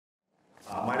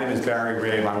is Barry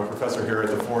Grabe. I'm a professor here at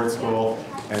the Ford School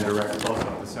and direct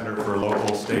close-up the Center for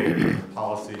Local State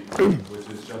Policy, which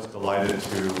is just delighted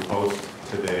to host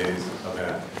today's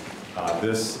event.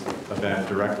 This event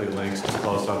directly links to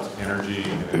Close-Up's Energy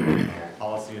and Environmental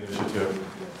Policy Initiative,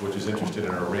 which is interested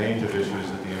in a range of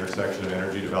issues at the intersection of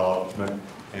energy development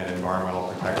and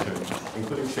environmental protection,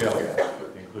 including shale gas,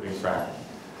 including fracking.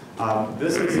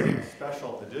 This is a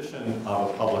special edition of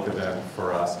a public event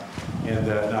for us, in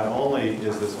that not only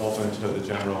is this open to the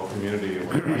general community, and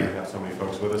we're glad to have so many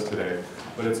folks with us today,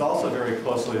 but it's also very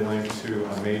closely linked to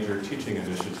a major teaching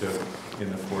initiative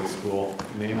in the Ford School,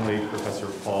 namely Professor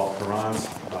Paul Caron's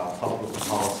Public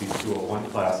Policy 201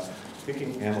 class,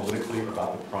 Thinking Analytically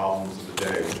About the Problems of the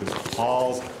Day, which is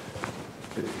Paul's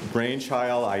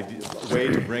brainchild way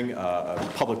to bring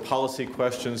public policy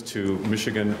questions to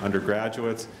Michigan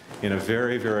undergraduates in a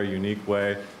very, very unique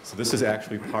way. So this is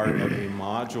actually part of a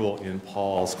module in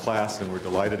Paul's class, and we're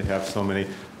delighted to have so many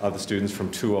of the students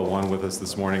from 201 with us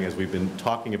this morning as we've been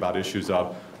talking about issues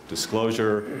of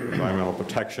disclosure, environmental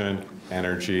protection,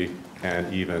 energy,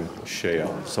 and even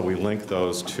shale. So we link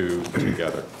those two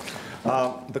together.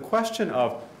 The question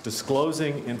of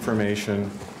disclosing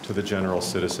information to the general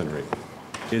citizenry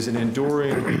is an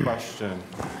enduring question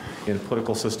in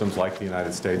political systems like the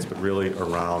United States, but really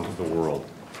around the world.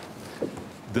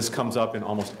 This comes up in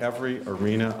almost every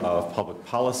arena of public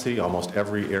policy, almost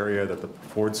every area that the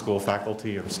Ford School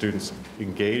faculty and students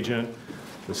engage in.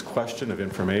 This question of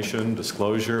information,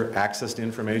 disclosure, access to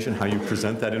information, how you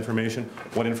present that information,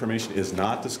 what information is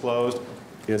not disclosed,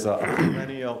 is a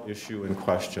perennial issue in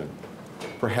question.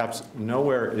 Perhaps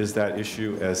nowhere is that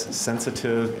issue as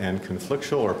sensitive and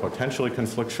conflictual or potentially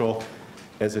conflictual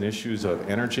as in issues of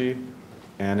energy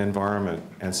and environment.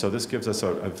 And so this gives us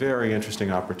a very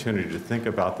interesting opportunity to think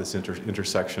about this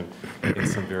intersection in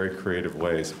some very creative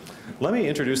ways. Let me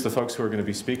introduce the folks who are going to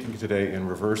be speaking today in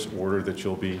reverse order that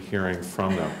you'll be hearing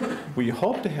from them. We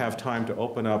hope to have time to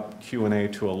open up Q&A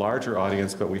to a larger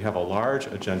audience, but we have a large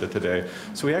agenda today.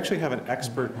 So we actually have an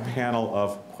expert panel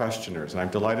of questioners, and I'm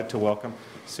delighted to welcome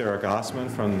Sarah Gossman,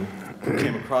 who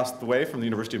came across the way from the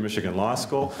University of Michigan Law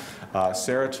School.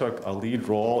 Sarah took a lead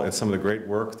role in some of the great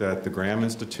work that the Graham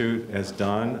Institute has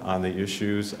done on the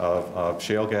issues of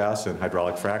shale gas and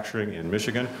hydraulic fracturing in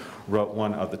Michigan, wrote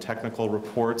one of the technical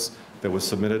reports that was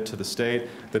submitted to the state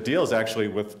that deals actually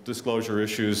with disclosure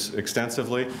issues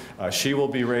extensively. She will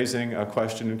be raising a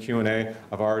question in Q&A.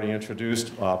 I've already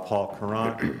introduced Paul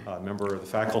Caron, a member of the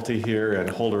faculty here and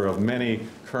holder of many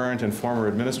current and former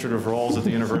administrative roles at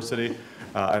the university,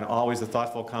 and always a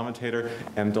thoughtful commentator,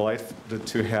 and delighted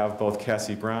to have both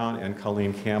Cassie Brown and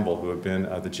Colleen Campbell, who have been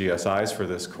the GSIs for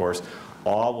this course.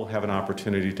 All will have an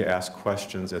opportunity to ask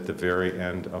questions at the very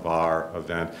end of our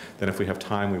event. Then if we have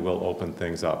time, we will open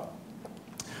things up.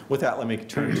 With that, let me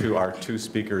turn to our two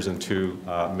speakers and two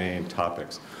main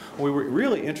topics. What we're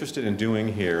really interested in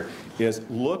doing here is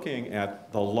looking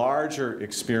at the larger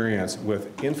experience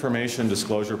with information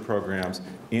disclosure programs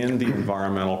in the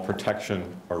environmental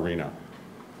protection arena.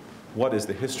 What is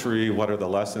the history? What are the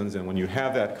lessons? And when you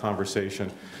have that conversation,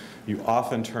 you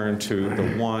often turn to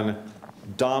the one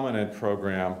dominant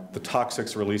program, the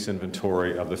Toxics Release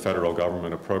Inventory of the federal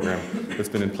government, a program that's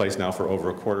been in place now for over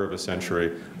a quarter of a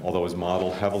century, although is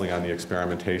modeled heavily on the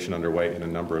experimentation underway in a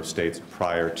number of states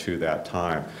prior to that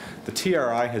time. The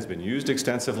TRI has been used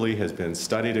extensively, has been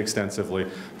studied extensively,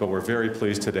 but we're very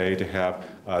pleased today to have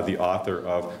the author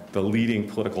of the leading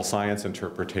political science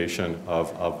interpretation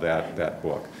of that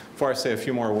book. Before I say a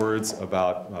few more words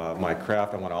about my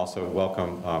craft, I want to also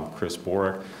welcome Chris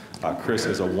Borick. Chris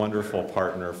is a wonderful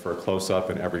partner for Close-Up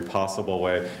in every possible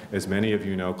way. As many of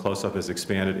you know, Close-Up has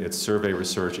expanded its survey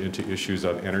research into issues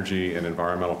of energy and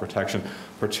environmental protection,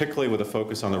 particularly with a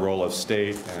focus on the role of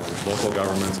state and local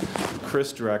governments.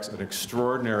 Chris directs an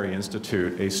extraordinary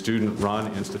institute, a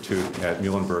student-run institute at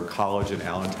Muhlenberg College in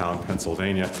Allentown,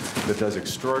 Pennsylvania, that does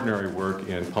extraordinary work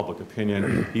in public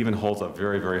opinion, even holds a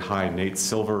very, very high Nate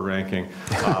Silver ranking,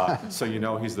 so you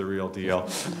know he's the real deal,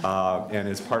 and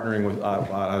is partnering with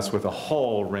us with a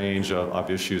whole range of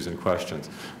issues and questions.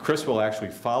 Chris will actually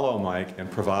follow Mike and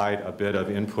provide a bit of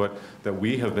input that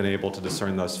we have been able to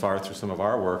discern thus far through some of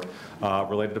our work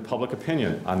related to public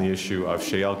opinion on the issue of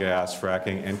shale gas,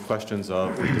 fracking, and questions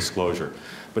of disclosure.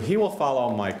 But he will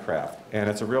follow Mike Kraft, and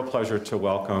it's a real pleasure to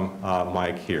welcome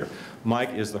Mike here.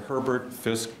 Mike is the Herbert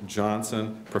Fisk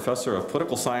Johnson Professor of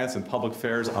Political Science and Public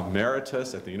Affairs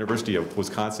Emeritus at the University of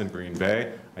Wisconsin-Green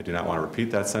Bay. I do not want to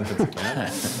repeat that sentence again.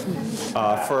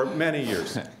 For many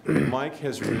years, Mike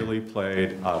has really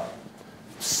played a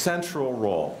central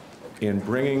role in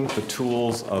bringing the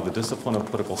tools of the discipline of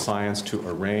political science to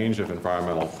a range of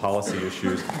environmental policy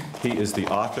issues. He is the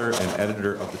author and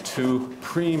editor of the 2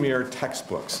 premier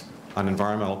textbooks on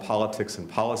environmental politics and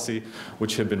policy,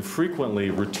 which have been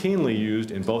routinely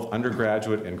used in both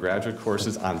undergraduate and graduate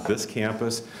courses on this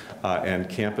campus and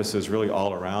campuses really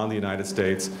all around the United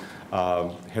States.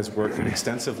 Has worked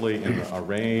extensively in a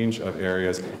range of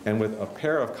areas, and with a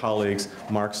pair of colleagues,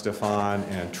 Mark Stefan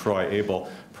and Troy Abel,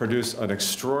 produced an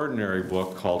extraordinary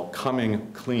book called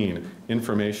Coming Clean: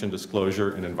 Information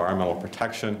Disclosure and Environmental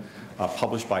Protection,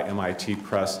 published by MIT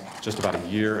Press just about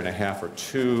 1.5 years or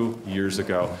 2 years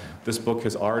ago. This book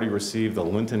has already received the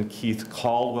Linton Keith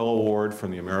Caldwell Award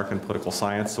from the American Political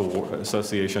Science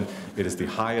Association. It is the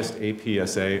highest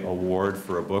APSA award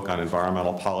for a book on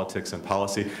environmental politics and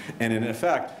policy, and in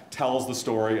effect tells the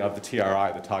story of the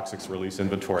TRI, the Toxics Release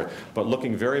Inventory, but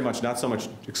looking very much, not so much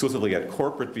exclusively at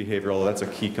corporate behavior, although that's a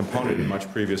key component in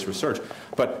much previous research,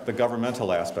 but the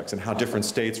governmental aspects and how different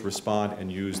states respond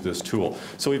and use this tool.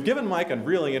 So we've given Mike a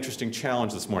really interesting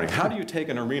challenge this morning. How do you take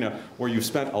an arena where you've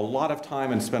spent a lot of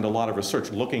time and spent a lot of research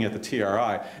looking at the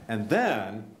TRI and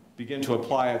then begin to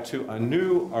apply it to a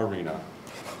new arena,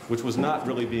 which was not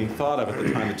really being thought of at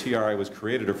the time the TRI was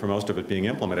created, or for most of it being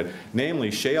implemented, namely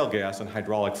shale gas and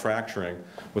hydraulic fracturing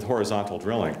with horizontal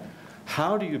drilling.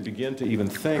 How do you begin to even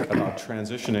think about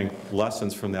transitioning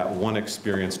lessons from that one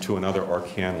experience to another, or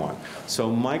can one? So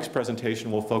Mike's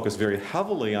presentation will focus very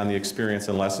heavily on the experience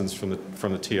and lessons from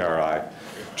the TRI,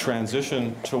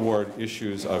 transition toward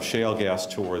issues of shale gas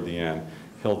toward the end.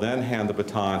 He'll then hand the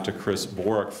baton to Chris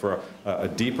Borick for a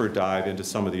deeper dive into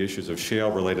some of the issues of shale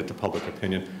related to public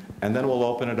opinion, and then we'll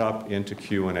open it up into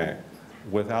Q&A.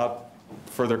 Without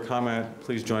further comment,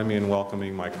 please join me in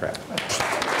welcoming Mike Kraft.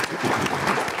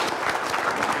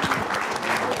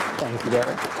 Thank you,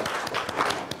 Barry.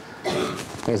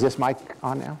 Is this mic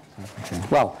on now? Okay.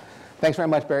 Well, thanks very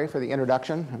much, Barry, for the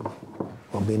introduction.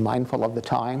 We'll be mindful of the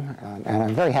time, and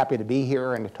I'm very happy to be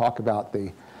here and to talk about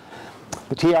the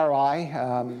TRI.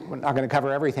 We're not going to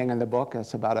cover everything in the book.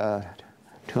 It's about a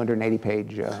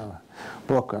 280-page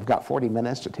book. I've got 40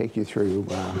 minutes to take you through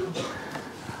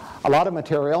a lot of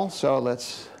material. So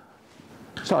let's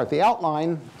start. The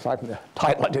outline, aside from the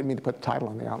title, I didn't mean to put the title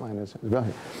on the outline.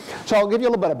 So I'll give you a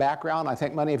little bit of background. I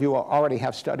think many of you already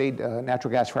have studied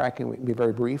natural gas fracking. We can be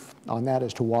very brief on that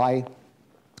as to why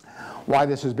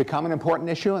this has become an important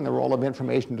issue and the role of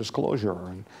information disclosure.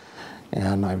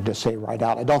 And I just say right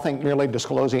out, I don't think merely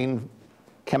disclosing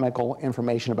chemical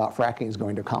information about fracking is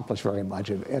going to accomplish very much.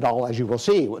 It all, as you will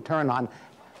see, will turn on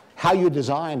how you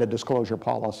design a disclosure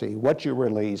policy, what you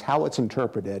release, how it's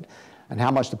interpreted, and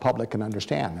how much the public can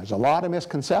understand. There's a lot of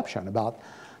misconception about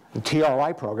the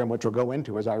TRI program, which we'll go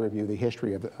into as I review the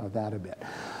history of that a bit.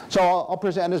 So I'll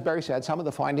present, as Barry said, some of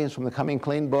the findings from the Coming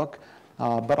Clean book,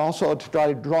 but also to try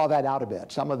to draw that out a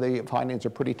bit. Some of the findings are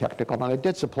pretty technical, and I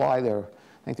did supply their,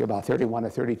 I think there are about 31 or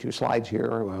 32 slides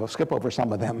here. We'll skip over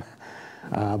some of them.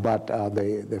 But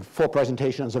the full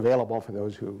presentation is available for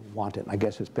those who want it. I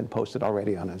guess it's been posted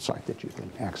already on a site that you can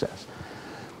access.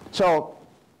 So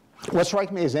what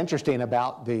strikes me as interesting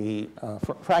about the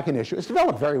fracking issue, it's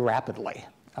developed very rapidly.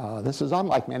 This is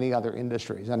unlike many other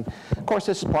industries. And of course,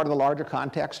 this is part of the larger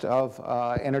context of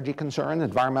energy concerns,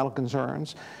 environmental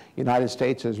concerns. The United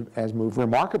States has moved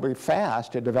remarkably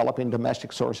fast at developing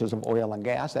domestic sources of oil and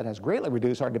gas. That has greatly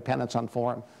reduced our dependence on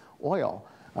foreign oil.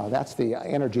 That's the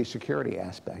energy security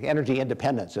aspect. Energy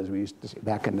independence, as we used to say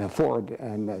back in Ford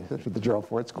and the Gerald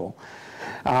Ford School.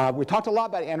 We talked a lot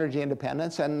about energy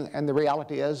independence, and the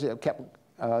reality is it kept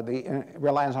the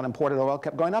reliance on imported oil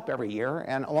kept going up every year,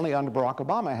 and only under Barack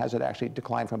Obama has it actually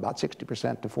declined from about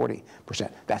 60% to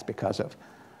 40%. That's because of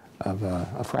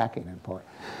fracking in part.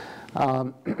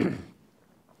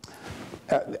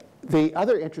 The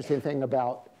other interesting thing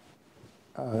about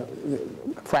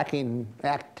fracking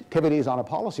activities on a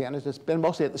policy end is it's been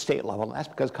mostly at the state level, and that's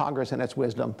because Congress, in its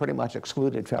wisdom, pretty much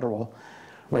excluded federal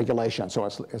regulation. So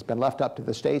it's been left up to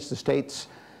the states. The states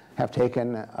have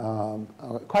taken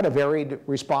quite a varied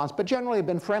response, but generally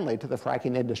been friendly to the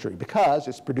fracking industry because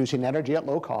it's producing energy at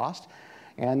low cost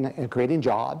and creating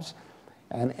jobs.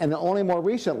 And only more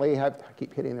recently, I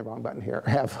keep hitting the wrong button here,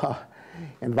 have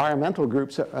environmental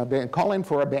groups been calling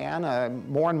for a ban,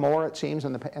 more and more it seems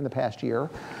in the past year.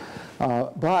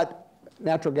 But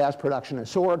natural gas production has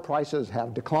soared, prices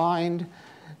have declined.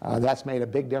 That's made a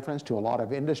big difference to a lot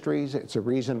of industries. It's a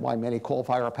reason why many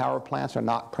coal-fired power plants are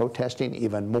not protesting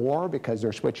even more because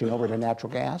they're switching over to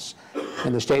natural gas.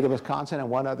 In the state of Wisconsin and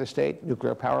one other state,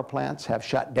 nuclear power plants have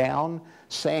shut down,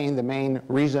 saying the main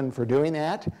reason for doing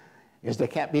that is they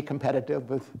can't be competitive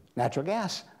with natural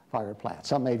gas coal-fired plants.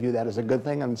 Some may view that as a good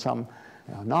thing and some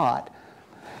not.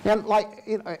 And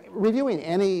reviewing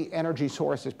any energy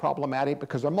source is problematic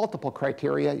because there are multiple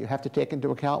criteria you have to take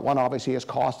into account. One obviously is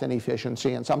cost and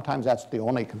efficiency, and sometimes that's the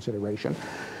only consideration.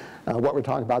 What we're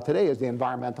talking about today is the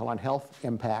environmental and health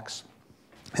impacts.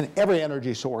 And every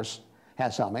energy source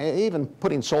has some. Even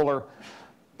putting solar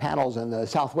panels in the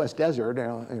Southwest desert,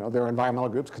 there are environmental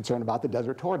groups concerned about the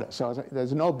desert tortoise. So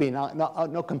there's no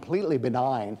completely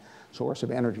benign source of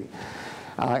energy.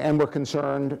 And we're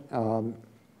concerned,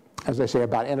 as I say,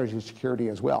 about energy security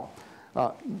as well.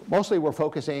 Mostly we're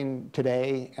focusing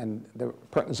today, and the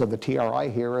pertinence of the TRI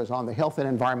here is on the health and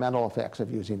environmental effects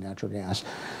of using natural gas.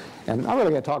 And I'm really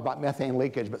going to talk about methane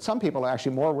leakage, but some people are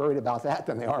actually more worried about that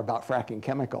than they are about fracking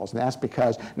chemicals. And that's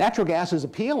because natural gas is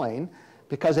appealing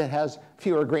because it has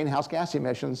fewer greenhouse gas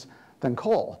emissions than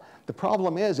coal. The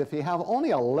problem is if you have only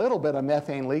a little bit of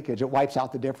methane leakage, it wipes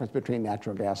out the difference between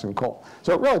natural gas and coal.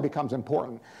 So it really becomes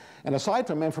important. And aside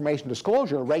from information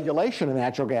disclosure, regulation of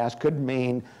natural gas could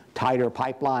mean tighter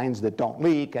pipelines that don't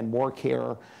leak and more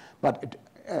care. But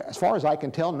as far as I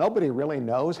can tell, nobody really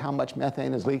knows how much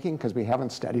methane is leaking because we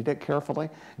haven't studied it carefully,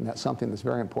 and that's something that's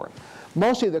very important.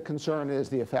 Mostly the concern is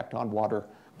the effect on water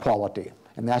quality,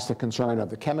 and that's the concern of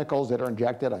the chemicals that are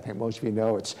injected. I think most of you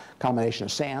know it's a combination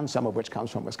of sand, some of which comes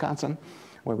from Wisconsin,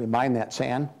 where we mine that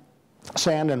sand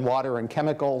and water and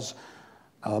chemicals,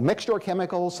 mixture of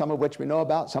chemicals, some of which we know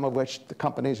about, some of which the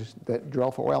companies that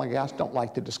drill for oil and gas don't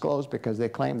like to disclose because they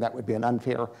claim that would be an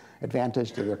unfair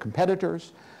advantage to their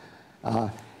competitors.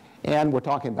 And we're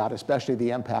talking about especially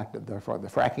the impact of the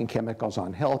fracking chemicals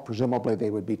on health. Presumably they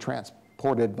would be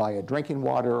transported via drinking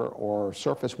water or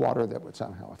surface water that would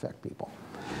somehow affect people.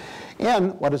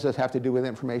 And what does this have to do with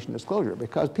information disclosure?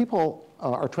 Because people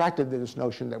are attracted to this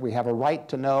notion that we have a right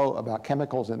to know about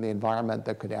chemicals in the environment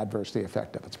that could adversely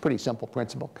affect it. It's a pretty simple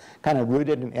principle, kind of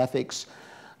rooted in ethics,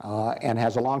 and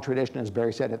has a long tradition, as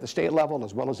Barry said, at the state level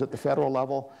as well as at the federal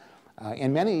level.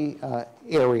 In many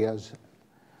areas,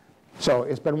 so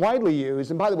it's been widely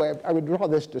used, and by the way, I would draw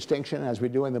this distinction as we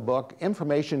do in the book.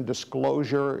 Information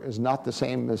disclosure is not the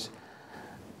same as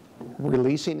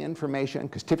releasing information,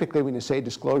 because typically when you say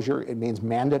disclosure, it means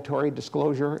mandatory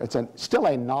disclosure. It's still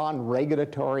a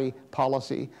non-regulatory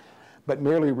policy, but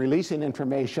merely releasing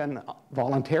information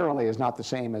voluntarily is not the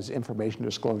same as information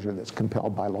disclosure that's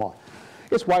compelled by law.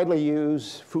 It's widely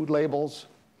used, food labels,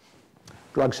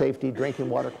 drug safety, drinking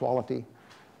water quality.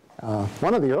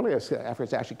 One of the earliest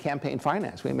efforts, actually, campaign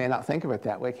finance. We may not think of it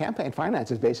that way. Campaign finance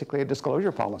is basically a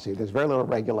disclosure policy. There's very little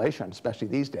regulation, especially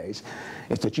these days.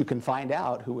 It's that you can find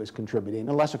out who is contributing,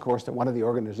 unless, of course, they're one of the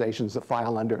organizations that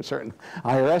file under a certain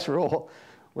IRS rule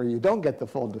where you don't get the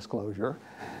full disclosure.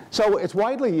 So it's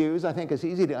widely used. I think it's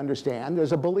easy to understand.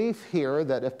 There's a belief here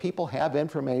that if people have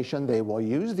information, they will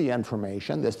use the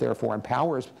information. This, therefore,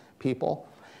 empowers people.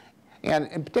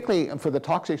 And particularly for the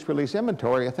toxics release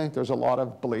inventory, I think there's a lot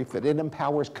of belief that it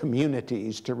empowers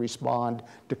communities to respond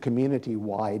to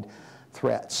community-wide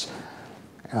threats.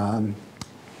 And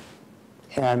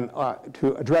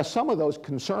to address some of those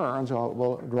concerns,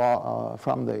 we'll draw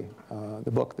from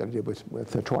the book that I did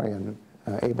with Troy and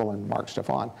Abel and Mark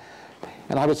Stefan.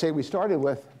 And I would say we started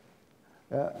with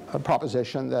a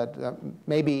proposition that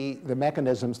maybe the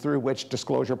mechanisms through which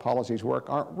disclosure policies work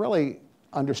aren't really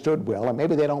understood well, and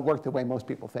maybe they don't work the way most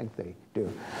people think they do.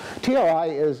 TRI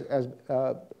is, as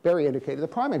Barry indicated, the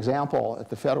prime example at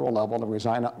the federal level of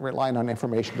relying on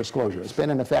information disclosure. It's been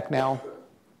in effect now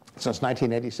since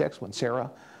 1986 when SARA,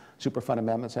 Superfund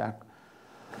Amendments Act,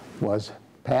 was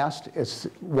passed. It's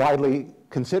widely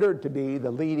considered to be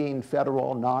the leading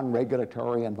federal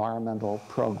non-regulatory environmental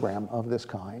program of this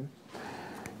kind.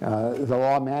 The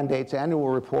law mandates annual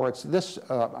reports. This,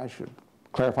 I should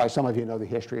clarify, some of you know the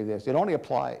history of this. It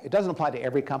doesn't apply to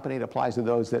every company. It applies to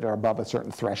those that are above a certain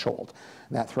threshold.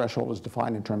 And that threshold is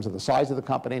defined in terms of the size of the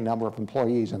company, number of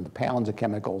employees, and the pounds of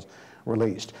chemicals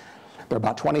released. There are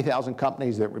about 20,000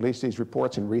 companies that release these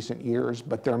reports in recent years,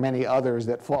 but there are many others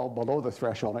that fall below the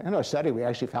threshold. In our study, we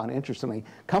actually found, interestingly,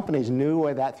 companies knew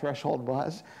where that threshold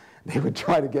was. They would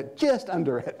try to get just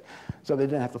under it so they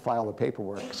didn't have to file the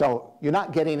paperwork. So you're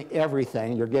not getting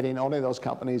everything. You're getting only those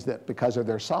companies that, because of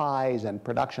their size and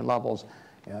production levels,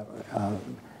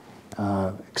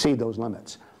 exceed those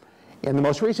limits. In the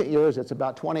most recent years, it's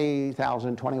about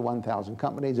 20,000, 21,000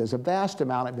 companies. There's a vast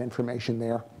amount of information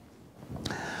there.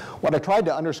 What I tried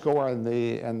to underscore in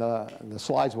the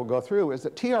slides we'll go through is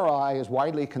that TRI is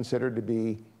widely considered to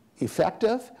be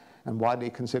effective and widely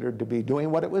considered to be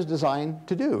doing what it was designed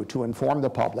to do, to inform the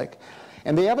public.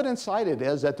 And the evidence cited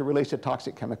is that the release of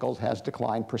toxic chemicals has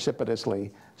declined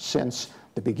precipitously since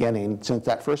the beginning, since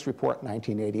that first report in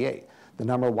 1988. The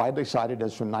number widely cited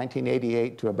is from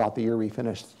 1988 to about the year we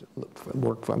finished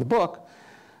work from the book,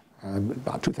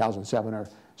 about 2007 or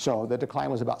so. The decline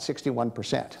was about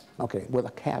 61%, okay, with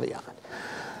a caveat.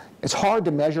 It's hard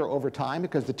to measure over time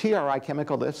because the TRI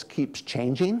chemical list keeps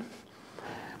changing.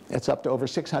 It's up to over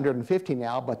 650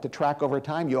 now, but to track over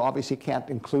time, you obviously can't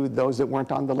include those that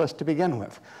weren't on the list to begin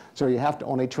with. So you have to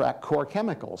only track core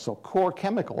chemicals. So core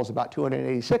chemicals, about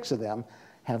 286 of them,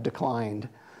 have declined.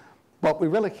 But we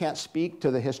really can't speak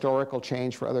to the historical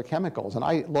change for other chemicals. And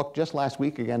I looked just last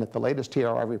week again at the latest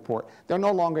TRI report. They're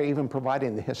no longer even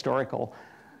providing the historical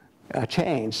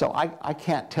change. So I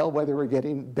can't tell whether we're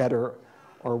getting better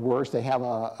or worse. They have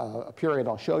a period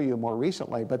I'll show you more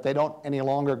recently, but they don't any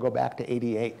longer go back to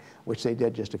 88, which they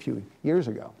did just a few years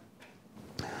ago.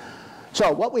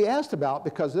 So what we asked about,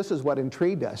 because this is what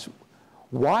intrigued us,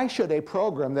 why should a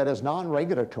program that is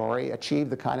non-regulatory achieve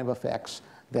the kind of effects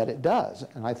that it does?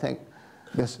 And I think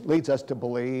this leads us to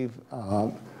believe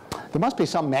there must be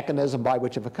some mechanism by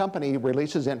which if a company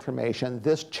releases information,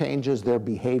 this changes their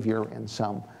behavior in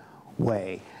some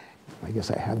way. I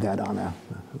guess I have that on a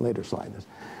later slide.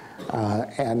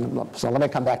 And so let me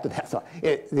come back to that thought.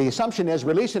 The assumption is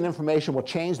releasing information will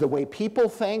change the way people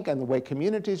think and the way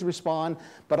communities respond,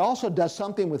 but also does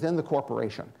something within the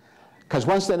corporation. Because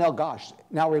once they know, gosh,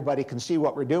 now everybody can see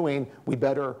what we're doing, we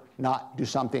better not do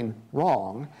something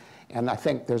wrong. And I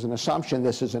think there's an assumption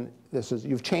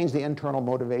you've changed the internal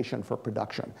motivation for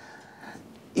production.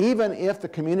 Even if the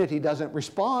community doesn't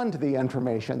respond to the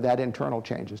information, that internal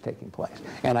change is taking place.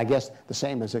 And I guess the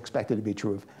same is expected to be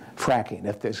true of fracking.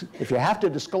 If you have to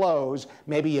disclose,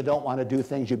 maybe you don't want to do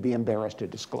things you'd be embarrassed to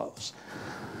disclose.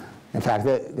 In fact,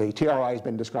 the TRI has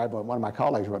been described by one of my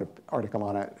colleagues, wrote an article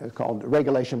on it. It's called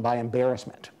regulation by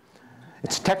embarrassment.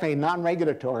 It's technically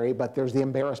non-regulatory, but there's the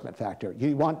embarrassment factor.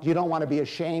 You don't want to be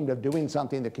ashamed of doing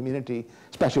something the community,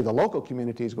 especially the local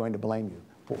community, is going to blame you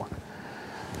for.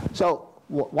 So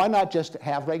why not just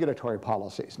have regulatory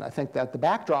policies? And I think that the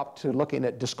backdrop to looking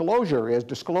at disclosure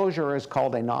is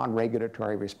called a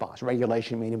non-regulatory response.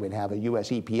 Regulation meaning we'd have a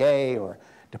US EPA or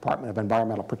Department of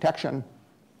Environmental Protection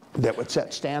that would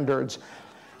set standards,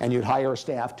 and you'd hire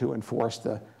staff to enforce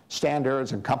the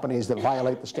standards, and companies that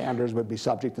violate the standards would be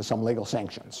subject to some legal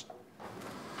sanctions.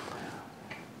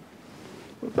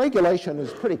 Regulation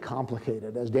is pretty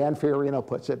complicated, as Dan Fiorino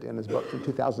puts it in his book from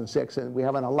 2006, and we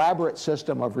have an elaborate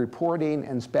system of reporting,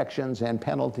 inspections, and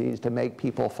penalties to make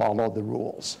people follow the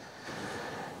rules.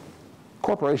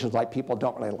 Corporations, like people,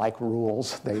 don't really like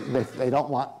rules. They don't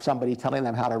want somebody telling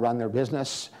them how to run their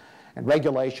business, and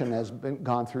regulation has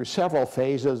gone through several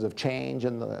phases of change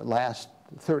in the last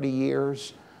 30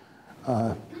 years.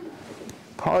 Let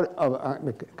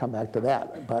me come back to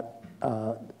that, but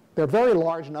there are a very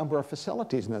large number of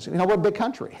facilities in this. You know, we're a big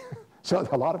country, so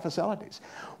there are a lot of facilities.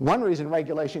 One reason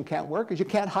regulation can't work is you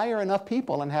can't hire enough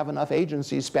people and have enough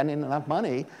agencies spending enough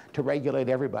money to regulate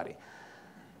everybody.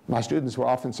 My students were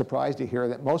often surprised to hear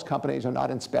that most companies are not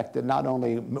inspected not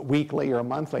only weekly or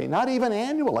monthly, not even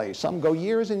annually. Some go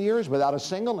years and years without a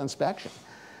single inspection.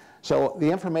 So the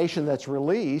information that's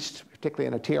released, particularly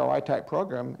in a TRI type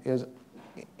program, is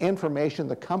information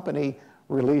the company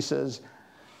releases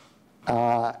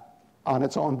on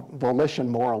its own volition,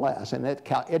 more or less, and it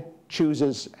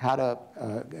chooses how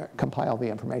to compile the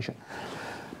information.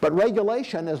 But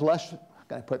regulation is less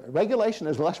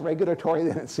regulatory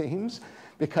than it seems,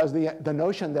 because the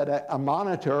notion that a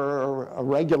monitor or a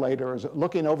regulator is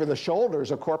looking over the shoulders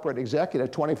of corporate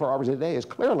executive 24 hours a day is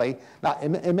clearly not.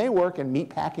 It may work in meat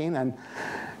packing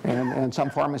and some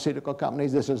pharmaceutical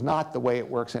companies. This is not the way it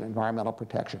works in environmental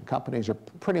protection. Companies are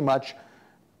pretty much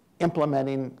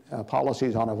implementing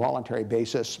policies on a voluntary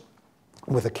basis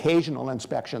with occasional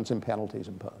inspections and penalties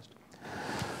imposed.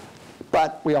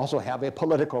 But we also have a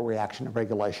political reaction to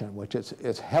regulation, which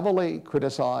is heavily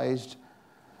criticized,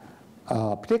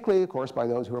 particularly, of course, by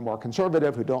those who are more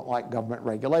conservative, who don't like government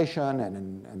regulation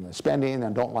and the spending,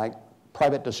 and don't like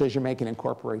private decision-making in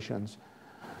corporations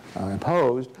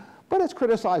imposed. But it's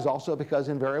criticized also because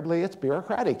invariably it's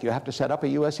bureaucratic. You have to set up a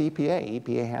US EPA.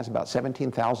 EPA has about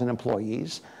 17,000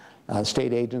 employees.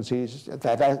 State agencies,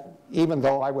 even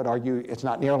though I would argue it's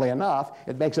not nearly enough,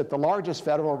 it makes it the largest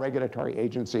federal regulatory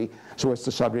agency, so it's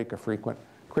the subject of frequent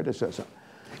criticism.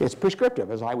 It's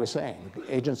prescriptive, as I was saying.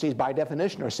 Agencies, by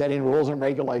definition, are setting rules and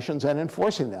regulations and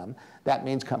enforcing them. That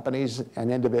means companies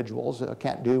and individuals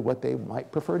can't do what they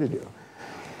might prefer to do.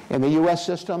 In the US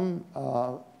system,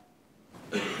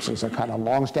 this is a kind of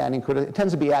long-standing criticism. It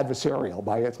tends to be adversarial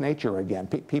by its nature again.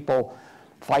 People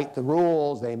fight the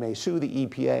rules. They may sue the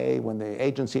EPA when the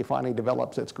agency finally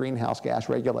develops its greenhouse gas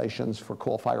regulations for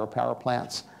coal-fired power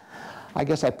plants. I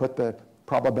guess I put the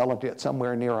probability at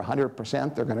somewhere near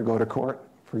 100%. They're going to go to court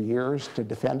for years to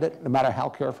defend it, no matter how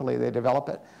carefully they develop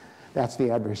it. That's the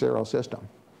adversarial system.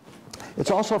 It's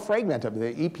also fragmented.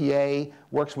 The EPA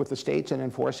works with the states in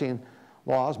enforcing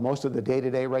laws. Most of the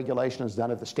day-to-day regulation is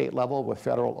done at the state level with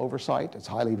federal oversight. It's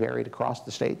highly varied across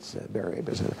the states. Barry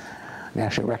is a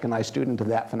nationally recognized student of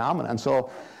that phenomenon. So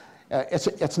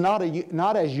it's not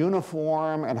as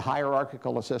uniform and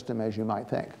hierarchical a system as you might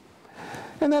think.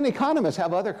 And then economists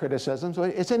have other criticisms.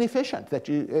 It's inefficient that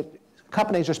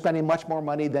companies are spending much more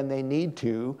money than they need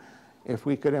to. If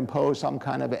we could impose some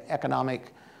kind of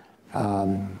economic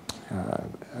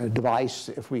device,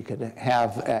 if we could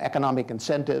have economic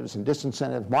incentives and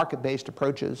disincentives, market-based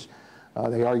approaches,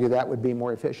 they argue that would be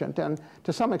more efficient. And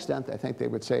to some extent, I think they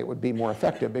would say it would be more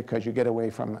effective because you get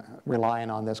away from relying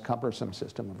on this cumbersome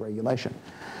system of regulation.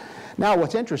 Now,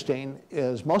 what's interesting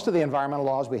is most of the environmental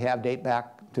laws we have date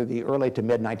back to the early to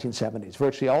mid-1970s.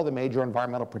 Virtually all the major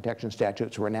environmental protection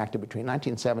statutes were enacted between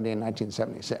 1970 and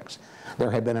 1976.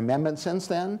 There have been amendments since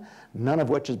then, none of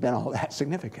which has been all that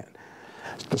significant.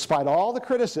 Despite all the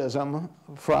criticism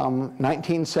from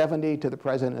 1970 to the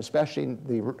present, especially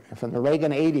from the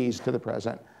Reagan 80s to the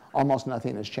present, almost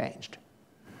nothing has changed.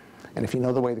 And if you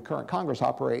know the way the current Congress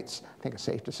operates, I think it's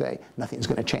safe to say nothing's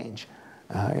going to change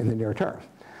in the near term.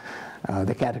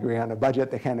 They can't agree on a budget.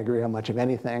 They can't agree on much of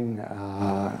anything.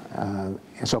 And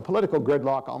so political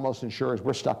gridlock almost ensures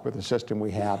we're stuck with the system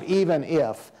we have, even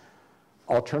if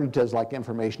alternatives like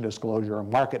information disclosure or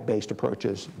market-based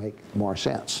approaches make more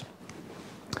sense.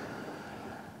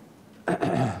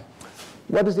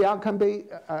 What has the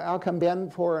outcome been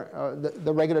for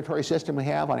the regulatory system we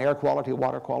have on air quality,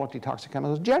 water quality, toxic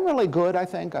chemicals? Generally good, I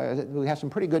think. We have some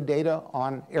pretty good data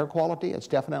on air quality. It's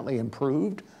definitely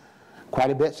improved quite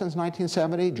a bit since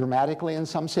 1970, dramatically in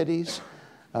some cities.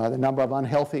 The number of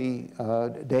unhealthy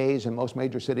days in most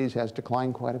major cities has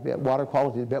declined quite a bit. Water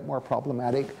quality is a bit more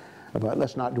problematic, but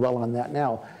let's not dwell on that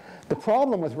now. The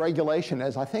problem with regulation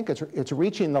is I think it's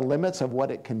reaching the limits of what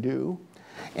it can do.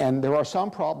 And there are some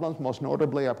problems, most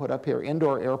notably I put up here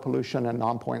indoor air pollution and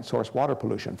non-point source water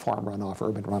pollution, farm runoff,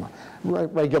 urban runoff.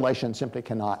 Regulation simply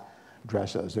cannot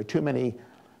address those. There are too many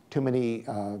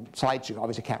sites. You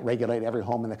obviously can't regulate every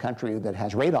home in the country that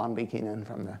has radon leaking in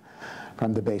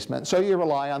from the basement. So you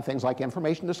rely on things like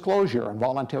information disclosure and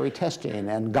voluntary testing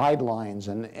and guidelines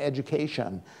and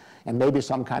education and maybe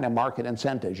some kind of market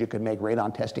incentives. You could make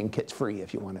radon testing kits free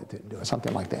if you wanted to do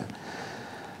something like that.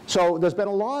 So there's been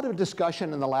a lot of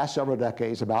discussion in the last several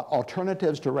decades about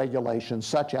alternatives to regulation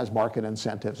such as market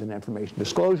incentives and information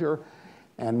disclosure.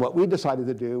 And what we decided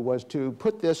to do was to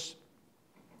put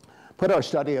our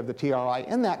study of the TRI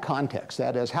in that context.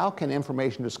 That is, how can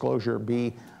information disclosure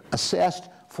be assessed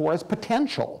for its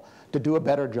potential to do a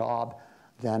better job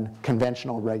than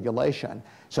conventional regulation?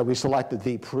 So we selected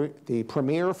the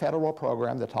premier federal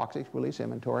program, the Toxic Release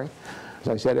Inventory. As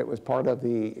I said, it was part of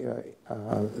the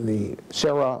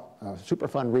SARA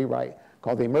Superfund rewrite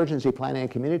called the Emergency Planning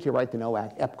and Community Right to Know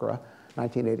Act, EPCRA,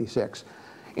 1986.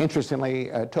 Interestingly,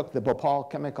 took the Bhopal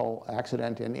chemical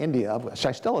accident in India, which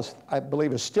I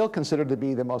believe is still considered to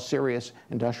be the most serious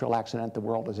industrial accident the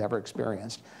world has ever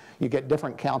experienced. You get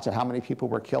different counts of how many people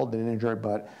were killed and injured,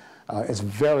 but was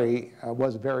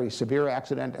a very severe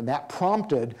accident, and that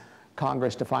prompted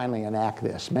Congress to finally enact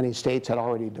this. Many states had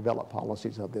already developed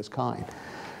policies of this kind.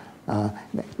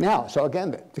 Now, so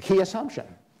again, the key assumption.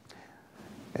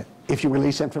 If you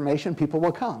release information, people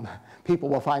will come. People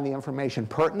will find the information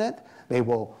pertinent. They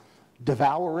will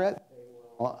devour it.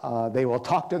 They will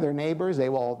talk to their neighbors. They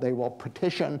will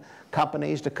petition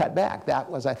companies to cut back. That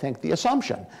was, I think, the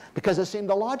assumption, because it seemed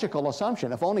a logical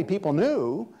assumption. If only people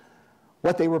knew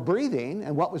what they were breathing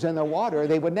and what was in their water,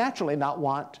 they would naturally not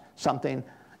want something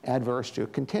adverse to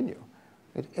continue.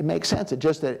 It makes sense. It's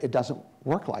just that it doesn't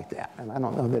work like that, and I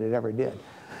don't know that it ever did.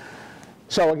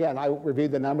 So again, I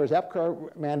reviewed the numbers.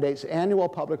 EPCRA mandates annual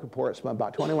public reports from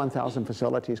about 21,000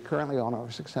 facilities, currently on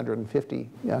over 650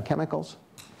 chemicals.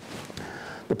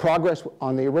 The progress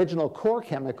on the original core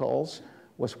chemicals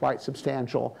was quite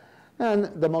substantial. And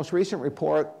the most recent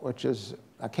report, which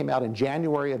came out in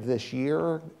January of this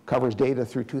year, covers data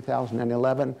through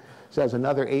 2011, says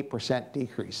another 8%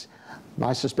 decrease.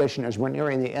 My suspicion is we're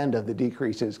nearing the end of the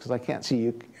decreases because I can't see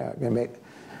you make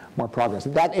more progress.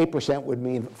 That 8% would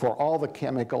mean for all the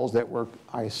chemicals that were,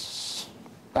 actually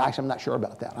I'm not sure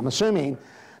about that. I'm assuming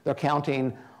they're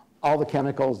counting all the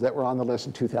chemicals that were on the list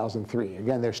in 2003.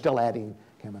 Again, they're still adding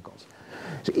chemicals.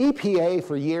 So EPA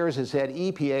for years has said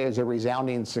EPA is a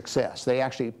resounding success. They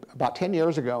actually, about 10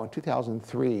 years ago in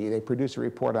 2003, they produced a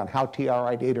report on how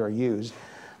TRI data are used.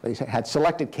 They had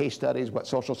selected case studies, what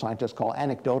social scientists call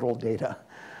anecdotal data.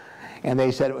 And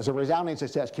they said it was a resounding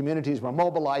success. Communities were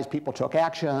mobilized, people took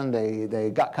action,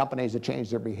 they got companies to change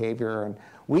their behavior, and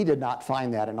we did not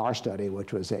find that in our study,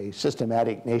 which was a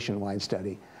systematic nationwide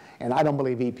study. And I don't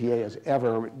believe EPA has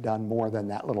ever done more than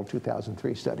that little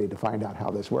 2003 study to find out how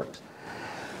this works.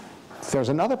 There's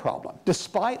another problem.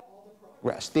 Despite all the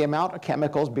progress, the amount of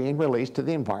chemicals being released to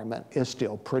the environment is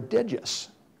still prodigious.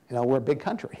 You know, we're a big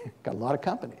country, got a lot of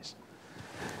companies.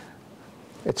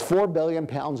 It's 4 billion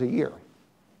pounds a year.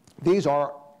 These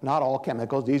are not all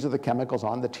chemicals. These are the chemicals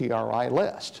on the TRI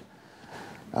list.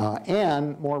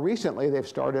 And more recently, they've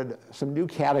started some new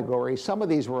categories. Some of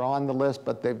these were on the list,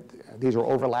 but these are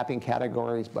overlapping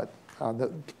categories, but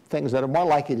the things that are more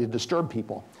likely to disturb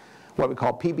people. What we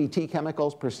call PBT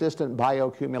chemicals, persistent,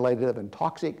 bioaccumulative, and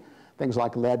toxic. Things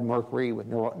like lead, mercury with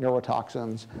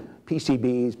neurotoxins,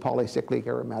 PCBs, polycyclic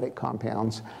aromatic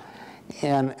compounds.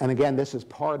 And again, this is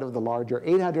part of the larger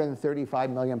 835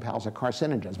 million pounds of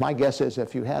carcinogens. My guess is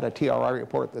if you had a TRI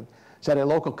report that said a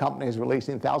local company is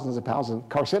releasing thousands of pounds of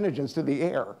carcinogens to the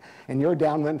air, and you're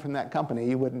downwind from that company,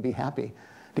 you wouldn't be happy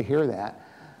to hear that.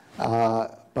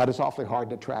 But it's awfully hard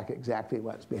to track exactly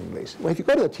what's being released. Well, if you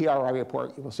go to the TRI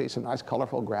report, you will see some nice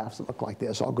colorful graphs that look like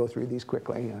this. I'll go through these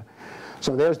quickly.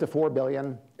 So there's the 4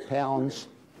 billion pounds.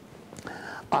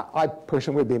 I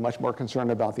personally would be much more concerned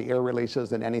about the air releases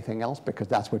than anything else because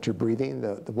that's what you're breathing.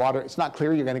 The water, it's not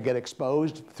clear you're going to get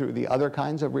exposed through the other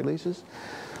kinds of releases.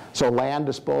 So land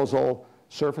disposal,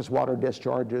 surface water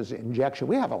discharges, injection.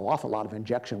 We have an awful lot of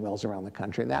injection wells around the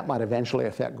country, and that might eventually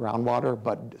affect groundwater,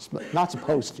 but it's not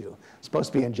supposed to. It's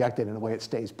supposed to be injected in a way it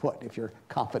stays put if you're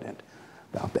confident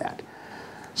about that.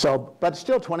 So, but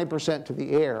still 20% to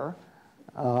the air.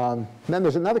 Then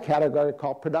there's another category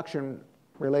called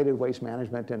production-related waste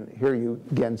management, and here you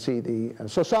again see the,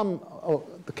 so some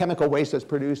the chemical waste that's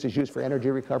produced is used for energy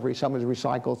recovery, some is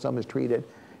recycled, some is treated,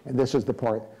 and this is the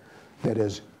part that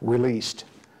is released.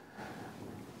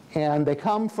 And they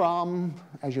come from,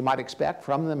 as you might expect,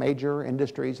 from the major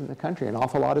industries in the country. An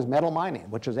awful lot is metal mining,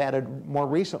 which was added more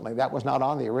recently. That was not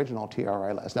on the original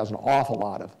TRI list. That was an awful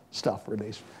lot of stuff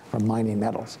released from mining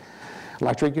metals.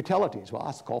 Electric utilities, well,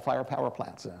 that's coal-fired power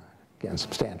plants, again,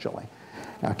 substantially.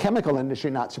 Chemical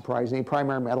industry, not surprising,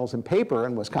 primary metals and paper.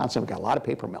 In Wisconsin, we've got a lot of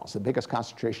paper mills, the biggest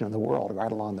concentration in the world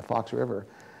right along the Fox River,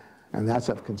 and that's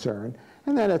of concern.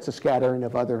 And then it's a scattering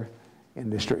of other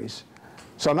industries.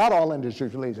 So not all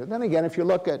industries release it. Then again, if you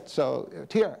look at, so the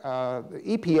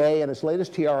EPA and its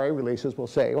latest TRI releases will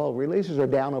say, well, releases are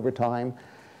down over time.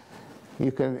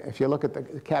 You can, if you look at the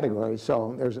categories,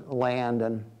 so there's land,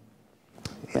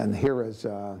 and here is,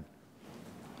 what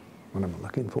am I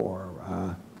looking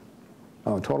for?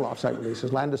 Total offsite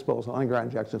releases, land disposal, underground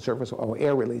injection, surface,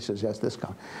 air releases, yes, this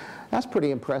kind. That's pretty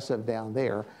impressive down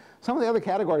there. Some of the other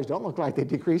categories don't look like they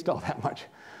decreased all that much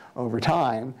over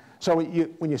time. So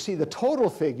when you see the total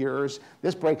figures,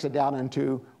 this breaks it down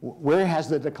into where has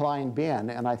the decline been,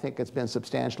 and I think it's been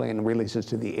substantially in releases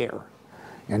to the air.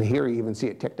 And here you even see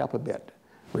it ticked up a bit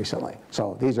recently.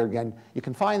 So these are, again, you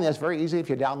can find this very easy if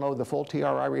you download the full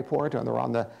TRI report, and they're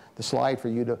on the slide for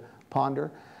you to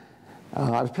ponder.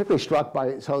 I was particularly struck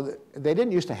by, so they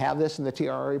didn't used to have this in the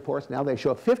TRI reports. Now they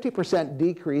show a 50%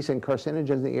 decrease in carcinogens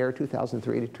in the air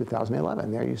 2003 to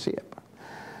 2011. There you see it.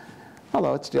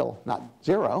 Although it's still not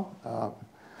zero.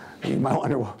 You might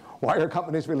wonder, why are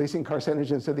companies releasing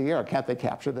carcinogens to the air? Can't they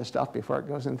capture this stuff before it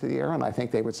goes into the air? And I think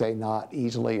they would say not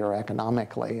easily or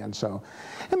economically. And so,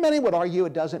 and many would argue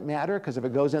it doesn't matter because if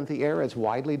it goes into the air, it's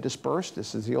widely dispersed.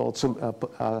 This is the old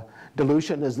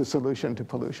dilution is the solution to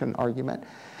pollution argument.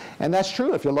 And that's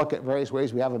true if you look at various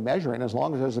ways we have of measuring. As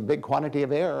long as there's a big quantity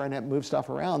of air and it moves stuff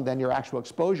around, then your actual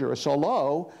exposure is so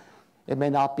low, it may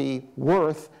not be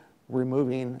worth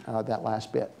removing that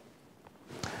last bit.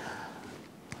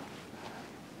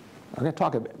 I'm going to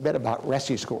talk a bit about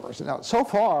RESI scores. Now, so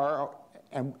far,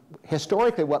 and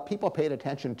historically, what people paid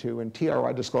attention to in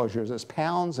TRI disclosures is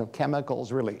pounds of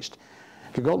chemicals released.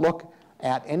 If you go look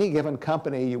at any given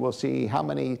company, you will see how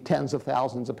many tens of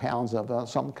thousands of pounds of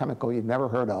some chemical you've never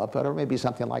heard of, or maybe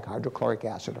something like hydrochloric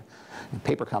acid. In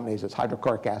paper companies, it's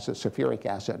hydrochloric acid, sulfuric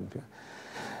acid.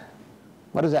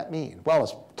 What does that mean? Well,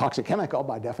 it's toxic chemical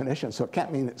by definition, so it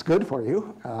can't mean it's good for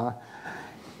you.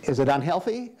 Is it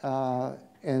unhealthy?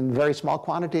 In very small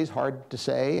quantities, hard to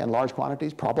say. In large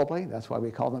quantities, probably. That's why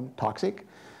we call them toxic.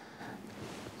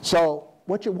 So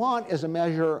what you want is a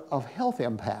measure of health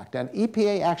impact. And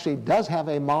EPA actually does have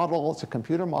a model. It's a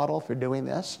computer model for doing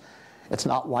this. It's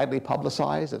not widely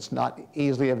publicized. It's not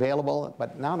easily available.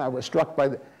 But now I was struck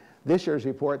by this year's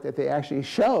report that they actually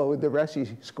showed the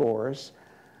RESI scores.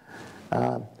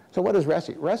 So what is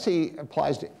RESI? RESI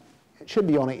applies to it should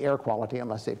be only air quality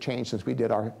unless they've changed since we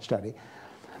did our study.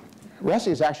 RESI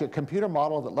is actually a computer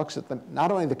model that looks at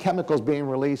not only the chemicals being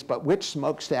released, but which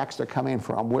smokestacks they're coming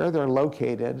from, where they're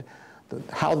located,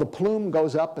 how the plume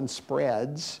goes up and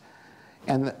spreads,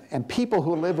 and people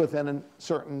who live within a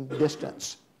certain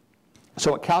distance.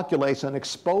 So it calculates an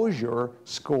exposure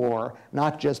score,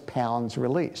 not just pounds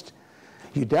released.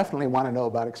 You definitely want to know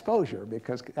about exposure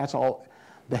because that's all.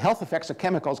 The health effects of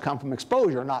chemicals come from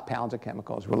exposure, not pounds of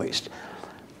chemicals released.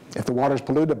 If the water's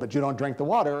polluted but you don't drink the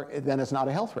water, then it's not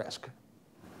a health risk.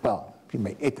 Well, if you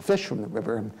may eat the fish from the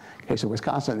river, in the case of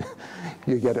Wisconsin,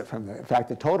 you get it from in fact,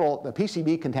 the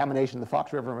PCB contamination in the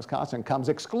Fox River in Wisconsin comes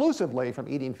exclusively from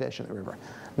eating fish in the river,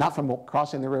 not from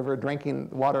crossing the river, drinking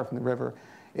water from the river.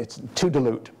 It's too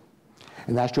dilute.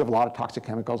 And that's true of a lot of toxic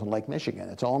chemicals in Lake Michigan.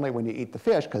 It's only when you eat the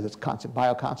fish because it's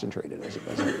bioconcentrated as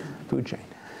a food chain.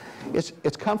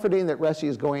 It's comforting that RESI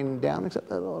is going down, except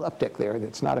a little uptick there.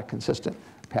 That's not a consistent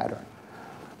pattern.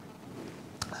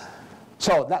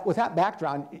 So with that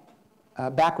background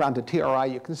to TRI,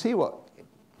 you can see what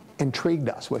intrigued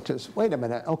us, which is, wait a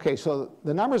minute, okay, so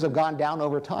the numbers have gone down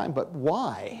over time, but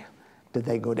why did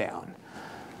they go down?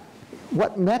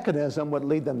 What mechanism would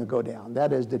lead them to go down?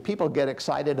 That is, did people get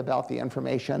excited about the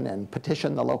information and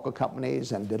petition the local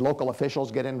companies? And did local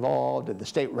officials get involved? Did the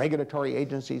state regulatory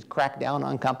agencies crack down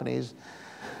on companies?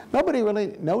 Nobody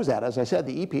really knows that. As I said,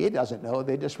 the EPA doesn't know.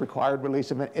 They just required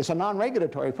release of it. It's a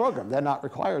non-regulatory program. They're not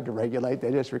required to regulate.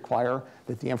 They just require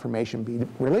that the information be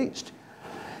released.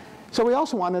 So we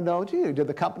also want to know, gee, did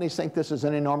the companies think this is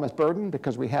an enormous burden?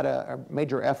 Because we had a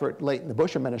major effort late in the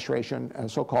Bush administration, a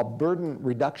so-called burden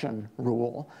reduction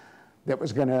rule that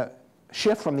was going to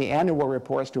shift from the annual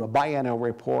reports to a biannual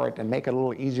report and make it a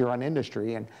little easier on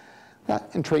industry. And that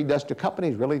intrigued us. Do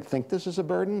companies really think this is a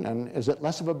burden? And is it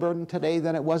less of a burden today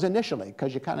than it was initially?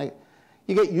 Because you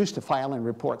get used to filing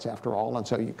reports after all, and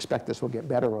so you expect this will get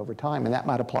better over time. And that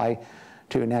might apply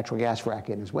to natural gas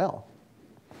fracking as well.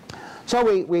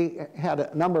 So we had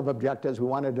a number of objectives. We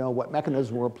wanted to know what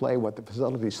mechanisms were at play, what the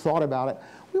facilities thought about it.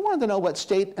 We wanted to know what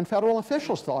state and federal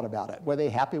officials thought about it. Were they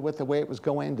happy with the way it was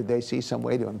going? Did they see some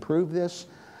way to improve this?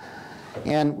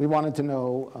 And we wanted to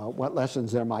know what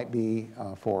lessons there might be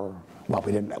well,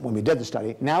 we didn't when we did the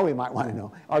study. Now we might want to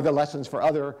know, are there lessons for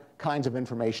other kinds of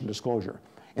information disclosure?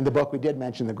 In the book, we did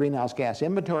mention the Greenhouse Gas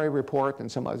Inventory Report and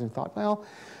some others, and thought, well,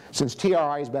 since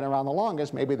TRI has been around the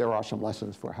longest, maybe there are some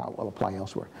lessons for how it will apply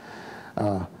elsewhere.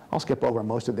 I'll skip over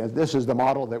most of this. This is the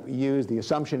model that we use. The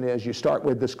assumption is you start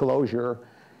with disclosure.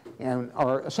 And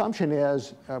our assumption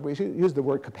is, we use the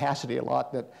word capacity a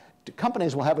lot, that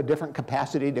companies will have a different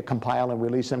capacity to compile and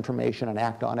release information and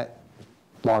act on it.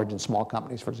 Large and small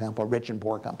companies, for example, rich and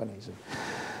poor companies.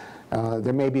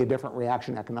 There may be a different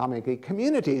reaction economically.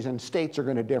 Communities and states are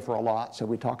going to differ a lot. So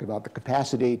we talk about the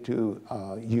capacity to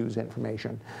use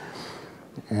information.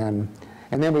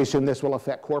 And then we assume this will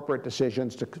affect corporate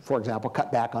decisions to, for example,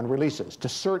 cut back on releases, to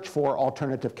search for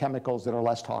alternative chemicals that are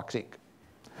less toxic,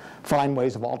 find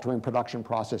ways of altering production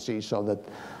processes so that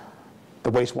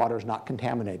the wastewater is not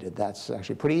contaminated. That's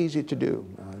actually pretty easy to do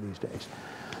these days.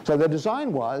 So the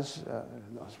design was a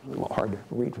little hard to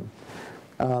read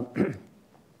from.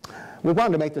 We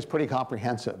wanted to make this pretty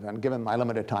comprehensive, and given my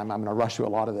limited time, I'm going to rush through a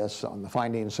lot of this on the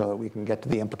findings so that we can get to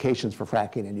the implications for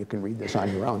fracking, and you can read this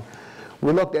on your own.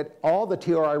 We looked at all the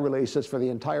TRI releases for the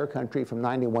entire country from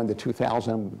 91 to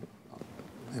 2000.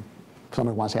 If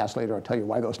someone wants to ask later, I'll tell you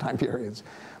why those time periods.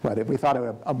 But if we thought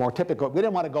of a more typical, we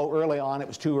didn't want to go early on. It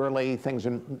was too early. Things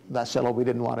are less settled. We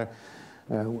didn't want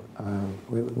to,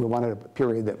 we wanted a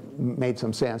period that made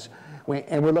some sense.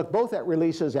 And we looked both at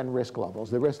releases and risk levels.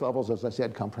 The risk levels, as I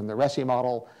said, come from the RESI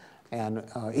model. And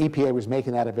EPA was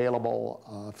making that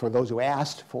available for those who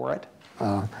asked for it.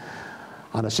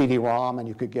 On a CD-ROM, and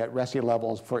you could get RESI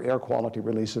levels for air quality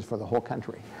releases for the whole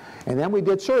country. And then we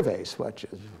did surveys, which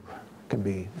can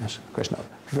be, as Chris knows,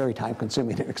 very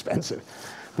time-consuming and expensive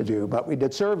to do. But we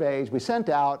did surveys. We sent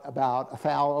out about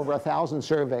over 1,000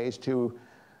 surveys to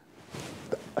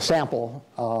a sample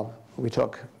we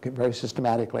took very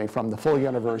systematically from the full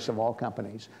universe of all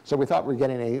companies. So we thought we were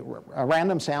getting a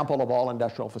random sample of all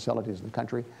industrial facilities in the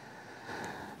country.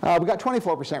 We got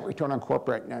 24% return on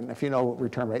corporate, and if you know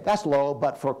return rate, that's low,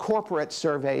 but for corporate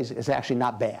surveys, it's actually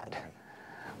not bad.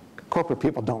 Corporate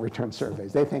people don't return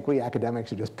surveys. They think we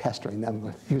academics are just pestering them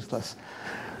with useless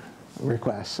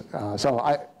requests.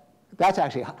 That's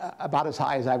actually about as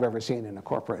high as I've ever seen in a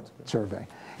corporate survey.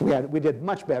 We did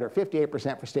much better,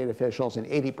 58% for state officials and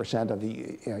 80% of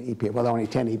the EPA, well, only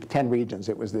 10 regions.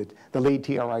 It was the lead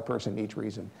TRI person in each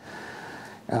region.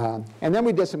 And then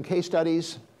we did some case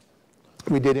studies.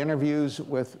 We did interviews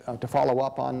to follow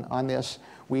up on this.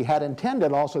 We had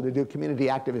intended also to do community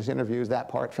activist interviews. That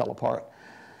part fell apart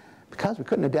because we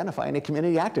couldn't identify any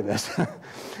community activists.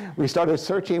 We started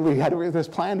searching. We had this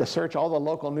plan to search all the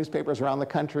local newspapers around the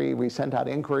country. We sent out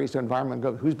inquiries to environment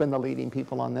groups. Who's been the leading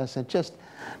people on this? And just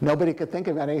nobody could think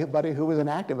of anybody who was an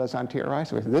activist on TRI.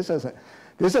 So we said,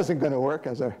 this isn't going to work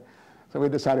so we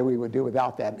decided we would do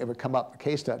without that. It would come up with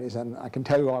case studies. And I can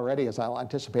tell you already, as I'll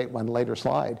anticipate one later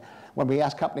slide, when we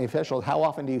ask company officials, how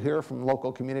often do you hear from local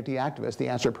community activists? The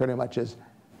answer pretty much is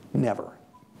never.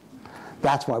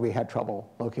 That's why we had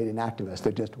trouble locating activists.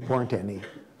 There just weren't any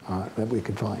that we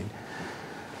could find.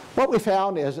 What we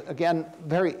found is, again,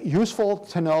 very useful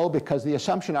to know, because the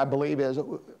assumption, I believe, is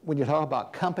when you talk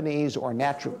about companies or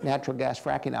natural gas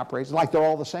fracking operations, like they're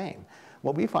all the same.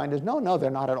 What we find is, no,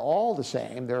 they're not at all the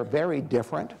same. They're very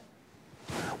different.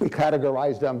 We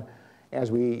categorized them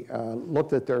as we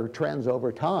looked at their trends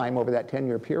over time, over that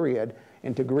 10-year period,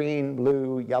 into green,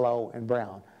 blue, yellow, and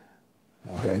brown.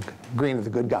 Okay. Green are the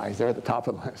good guys. They're at the top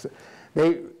of the list.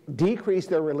 They decreased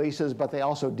their releases, but they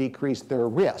also decreased their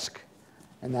risk.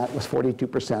 And that was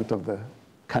 42% of the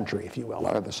country, if you will,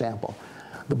 or the sample.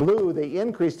 The blue, they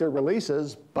increased their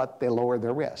releases, but they lowered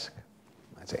their risk.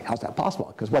 I'd say, how's that possible?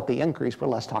 Because what they increased were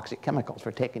less toxic chemicals,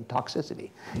 for taking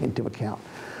toxicity into account.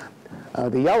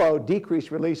 The yellow decreased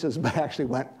releases, but actually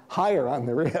went higher on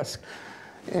the risk.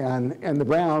 And the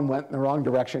brown went in the wrong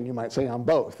direction, you might say, on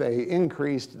both. They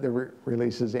increased the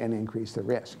releases and increased the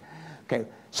risk. Okay,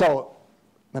 so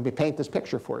let me paint this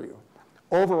picture for you.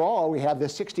 Overall, we have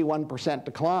this 61%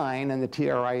 decline in the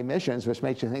TRI emissions, which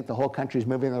makes you think the whole country is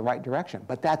moving in the right direction.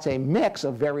 But that's a mix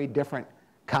of very different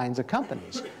kinds of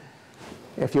companies.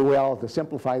 If you will, to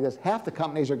simplify this, half the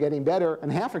companies are getting better and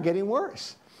half are getting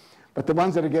worse. But the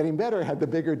ones that are getting better had the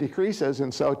bigger decreases,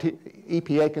 and so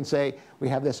EPA can say, we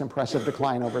have this impressive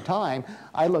decline over time.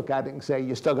 I look at it and say,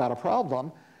 you still got a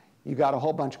problem. You got a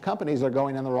whole bunch of companies that are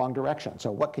going in the wrong direction. So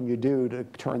what can you do to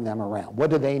turn them around? What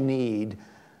do they need?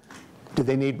 Do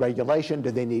they need regulation?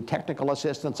 Do they need technical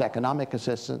assistance, economic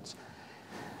assistance?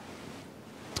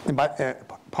 And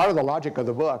part of the logic of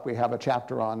the book, we have a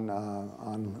chapter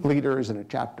on leaders and a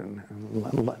chapter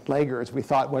on laggards. We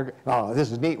thought, oh,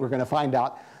 this is neat. We're going to find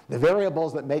out the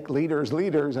variables that make leaders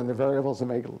leaders and the variables that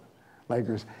make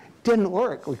laggards. Didn't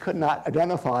work. We could not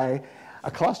identify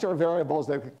a cluster of variables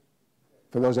that,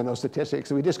 for those who know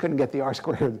statistics, we just couldn't get the R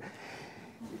squared.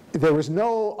 There was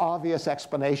no obvious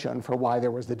explanation for why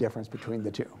there was the difference between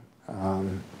the two.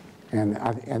 And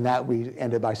that we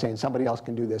ended by saying somebody else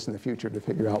can do this in the future to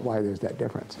figure out why there's that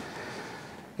difference.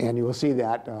 And you will see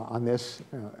that on this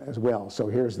as well. So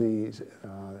here's the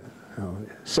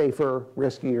safer,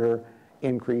 riskier,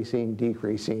 increasing,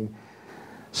 decreasing.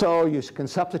 So you can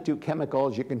substitute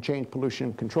chemicals, you can change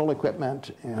pollution control equipment.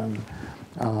 And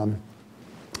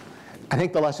I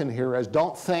think the lesson here is,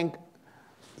 don't think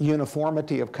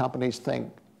uniformity of companies,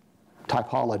 think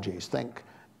typologies, think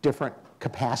different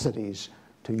capacities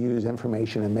to use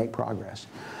information and make progress.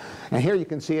 And here you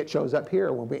can see it shows up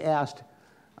here when we asked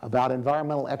about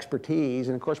environmental expertise.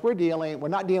 And of course, we're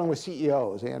not dealing with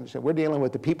CEOs. And so we're dealing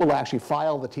with the people who actually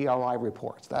file the TRI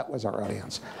reports. That was our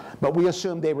audience. But we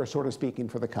assumed they were sort of speaking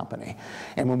for the company.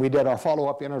 And when we did our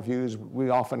follow-up interviews,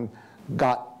 we often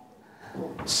got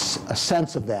a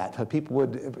sense of that. So people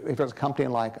would, if it was a company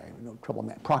like,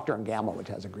 Procter & Gamble, which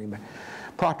has agreement.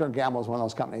 Procter & Gamble is one of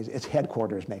those companies, its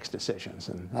headquarters makes decisions,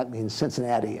 and that means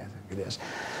Cincinnati, I think it is.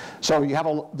 So you have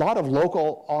a lot of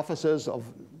local offices of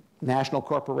national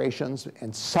corporations,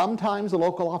 and sometimes the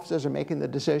local offices are making the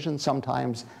decision,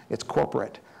 sometimes it's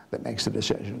corporate that makes the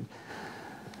decision.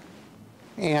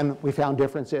 And we found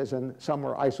differences, and some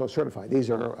were ISO certified. These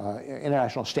are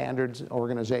International Standards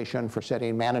Organization for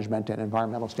setting management and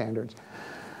environmental standards.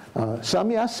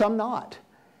 Some yes, some not.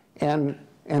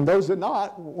 And those that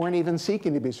not weren't even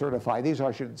seeking to be certified. These,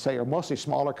 I should say, are mostly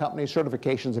smaller companies.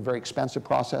 Certification is a very expensive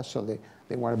process, so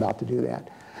they weren't about to do that.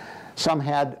 Some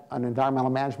had an environmental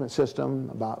management system,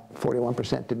 about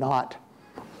 41% did not.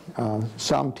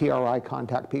 Some TRI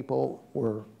contact people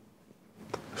were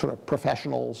sort of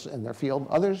professionals in their field,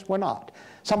 others were not.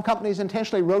 Some companies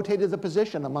intentionally rotated the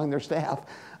position among their staff.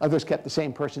 Others kept the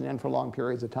same person in for long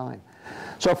periods of time.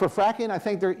 So for fracking, I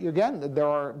think there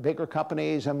are bigger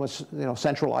companies and with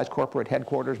centralized corporate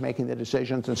headquarters making the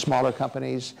decisions, and smaller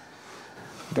companies.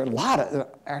 There are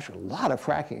actually a lot of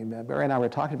fracking. Barry and I were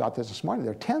talking about this morning.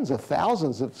 There are tens of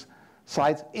thousands of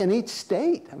sites in each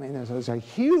state. I mean, there's a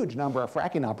huge number of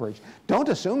fracking operations. Don't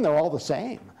assume they're all the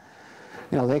same.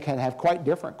 They can have quite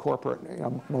different corporate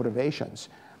motivations.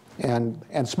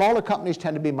 And smaller companies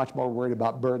tend to be much more worried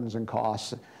about burdens and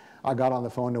costs. I got on the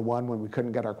phone to one when we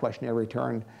couldn't get our questionnaire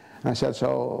returned. And I said,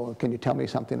 so can you tell me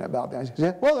something about that? He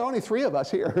said, well, there are only 3 of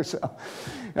us here. So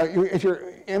if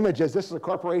your image is this is a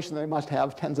corporation, they must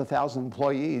have tens of thousands of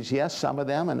employees. Yes, some of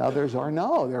them, and others are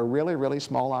no. They're really, really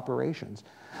small operations.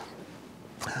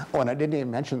 Oh, and I didn't even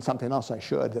mention something else I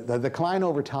should. The decline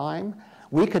over time,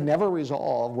 we could never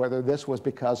resolve whether this was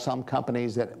because some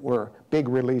companies that were big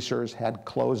releasers had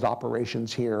closed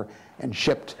operations here and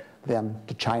shipped them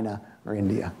to China or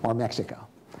India or Mexico.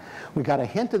 We got a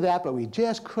hint of that, but we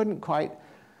just couldn't quite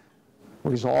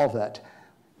resolve it.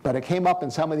 But it came up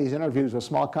in some of these interviews with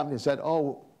small companies that said,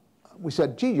 oh, we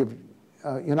said, gee, you're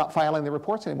not filing the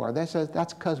reports anymore. They said,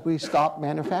 that's because we stopped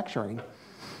manufacturing.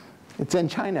 It's in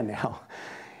China now.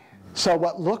 So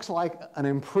what looks like an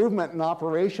improvement in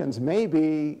operations may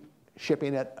be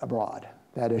shipping it abroad.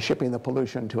 That is, shipping the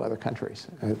pollution to other countries.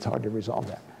 And it's hard to resolve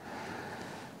that.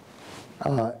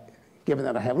 Given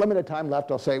that I have limited time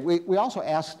left, I'll say we also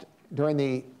asked during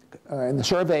in the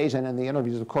surveys and in the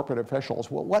interviews with corporate officials,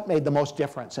 well, what made the most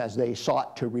difference as they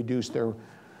sought to reduce their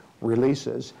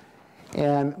releases?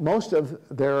 And most of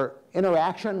their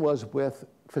interaction was with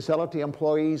facility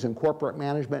employees and corporate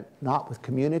management, not with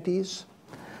communities.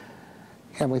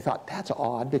 And we thought, that's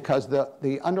odd, because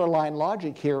the underlying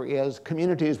logic here is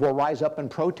communities will rise up and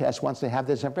protest once they have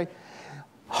this information.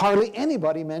 Hardly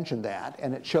anybody mentioned that,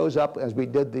 and it shows up as we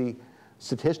did the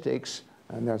statistics,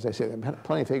 and as I say, there are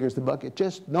plenty of figures in the book. It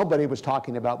just, nobody was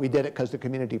talking about, we did it because the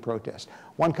community protest.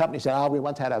 One company said, oh, we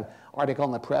once had an article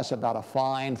in the press about a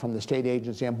fine from the state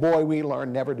agency, and boy, we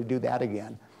learned never to do that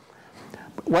again.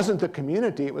 It wasn't the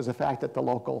community, it was the fact that the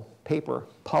local paper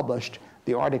published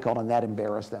the article, and that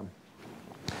embarrassed them.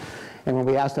 And when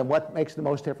we asked them what makes the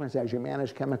most difference as you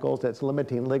manage chemicals, that's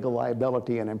limiting legal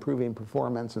liability and improving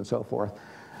performance and so forth.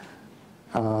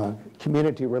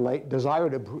 Desire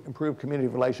to improve community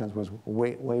relations was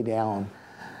way down.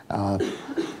 At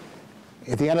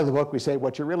the end of the book, we say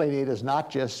what you really need is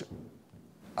not just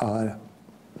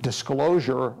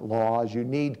disclosure laws. You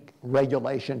need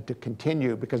regulation to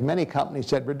continue, because many companies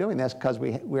said we're doing this because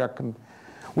we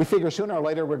figure sooner or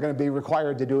later we're going to be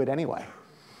required to do it anyway.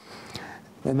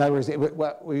 In other words,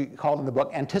 what we called in the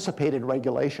book anticipated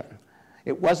regulation.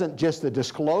 It wasn't just the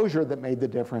disclosure that made the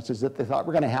difference, is that they thought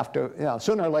we're going to have to,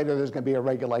 sooner or later there's going to be a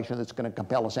regulation that's going to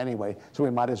compel us anyway, so we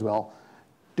might as well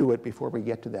do it before we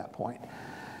get to that point.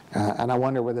 And I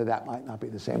wonder whether that might not be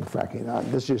the same with fracking.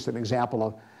 This is just an example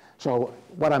of, so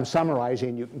what I'm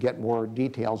summarizing you can get more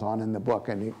details on in the book,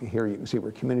 and here you can see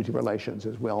where community relations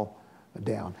is well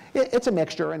down. It's a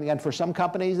mixture in the end. For some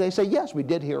companies, they say, yes, we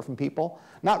did hear from people,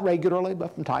 not regularly,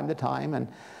 but from time to time.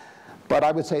 But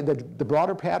I would say the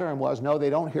broader pattern was, no, they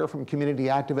don't hear from community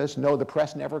activists. No, the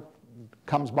press never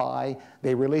comes by.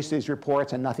 They release these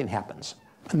reports and nothing happens.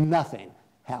 Nothing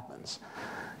happens.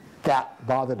 That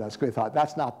bothered us. We thought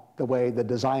that's not the way the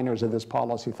designers of this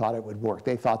policy thought it would work.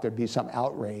 They thought there'd be some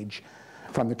outrage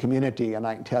from the community, and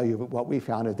I can tell you what we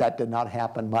found is that did not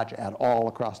happen much at all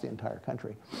across the entire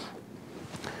country.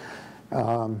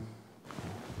 About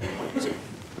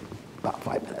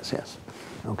 5 minutes, yes.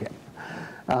 Okay.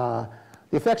 The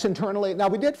effects internally, now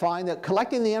we did find that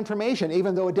collecting the information,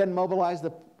 even though it didn't mobilize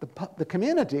the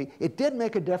community, it did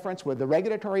make a difference with the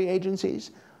regulatory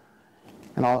agencies.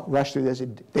 And I'll rush through this.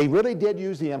 They really did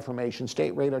use the information,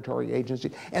 state regulatory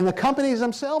agencies, and the companies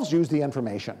themselves used the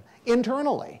information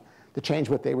internally to change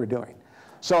what they were doing.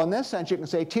 So in this sense, you can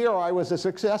say TRI was a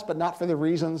success, but not for the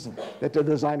reasons that the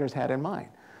designers had in mind.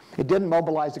 It didn't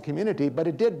mobilize the community, but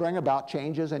it did bring about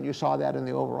changes, and you saw that in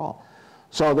the overall.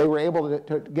 So they were able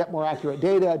to get more accurate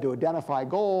data, to identify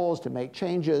goals, to make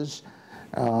changes.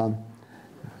 And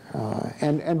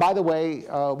by the way,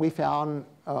 we found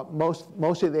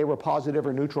mostly they were positive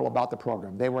or neutral about the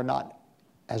program. They were not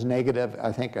as negative,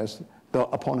 I think, as the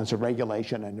opponents of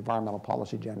regulation and environmental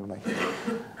policy generally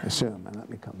assume. And let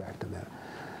me come back to that.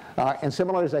 And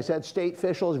similar, as I said, state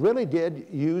officials really did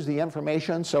use the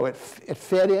information, so it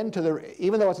fed into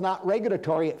even though it's not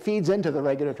regulatory, it feeds into the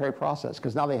regulatory process,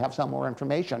 because now they have some more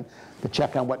information to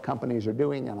check on what companies are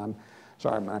doing. And I'm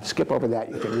sorry, I'm going to skip over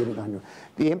that. You can read it on your.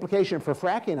 The implication for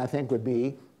fracking, I think, would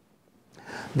be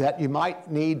that you might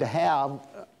need to have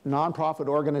nonprofit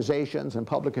organizations and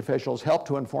public officials help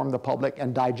to inform the public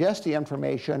and digest the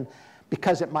information,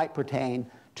 because it might pertain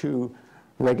to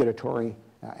regulatory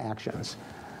actions.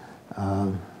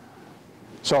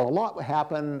 So a lot would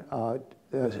happen.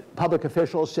 Public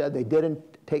officials said they didn't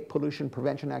take pollution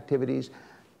prevention activities.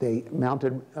 They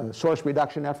mounted source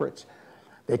reduction efforts.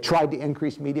 They tried to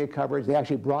increase media coverage. They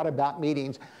actually brought about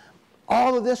meetings.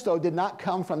 All of this, though, did not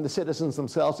come from the citizens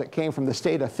themselves. It came from the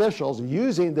state officials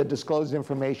using the disclosed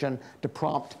information to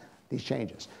prompt these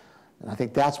changes. And I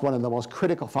think that's one of the most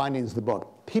critical findings of the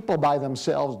book. People by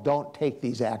themselves don't take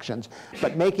these actions,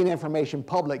 but making information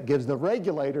public gives the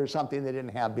regulators something they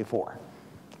didn't have before,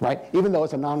 right? Even though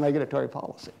it's a non-regulatory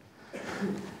policy.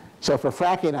 So for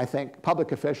fracking, I think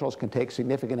public officials can take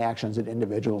significant actions that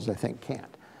individuals, I think,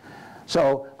 can't.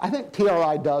 So I think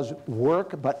TRI does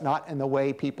work, but not in the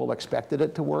way people expected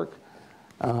it to work.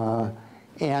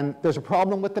 And there's a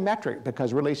problem with the metric,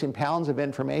 because releasing pounds of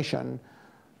information,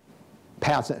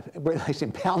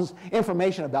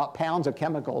 information about pounds of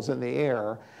chemicals in the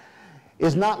air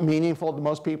is not meaningful to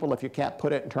most people if you can't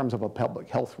put it in terms of a public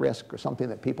health risk or something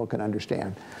that people can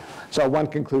understand. So one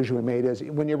conclusion we made is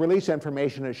when you release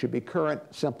information, it should be current,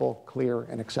 simple, clear,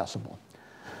 and accessible.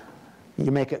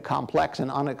 You make it complex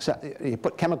and you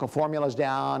put chemical formulas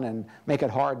down and make it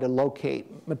hard to locate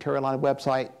material on a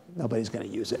website, nobody's going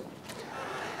to use it.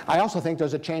 I also think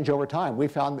there's a change over time. We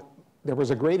found there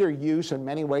was a greater use in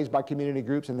many ways by community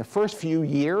groups in the first few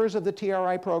years of the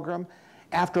TRI program.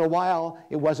 After a while,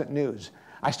 it wasn't news.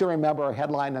 I still remember a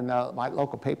headline in my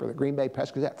local paper, the Green Bay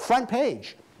Press Gazette, front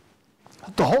page,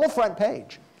 the whole front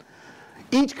page.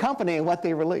 Each company and what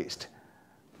they released.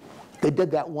 They did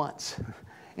that once.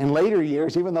 In later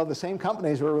years, even though the same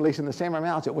companies were releasing the same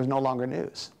amounts, it was no longer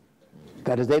news.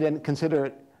 That is, they didn't consider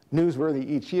it newsworthy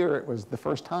each year. It was the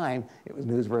first time it was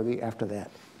newsworthy, after that,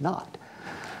 not.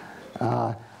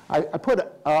 I put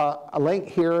a link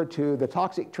here to the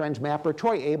Toxic Trends Mapper.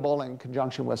 Troy Abel, in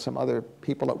conjunction with some other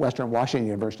people at Western Washington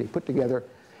University, put together.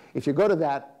 If you go to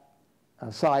that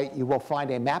site, you will find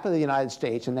a map of the United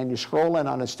States, and then you scroll in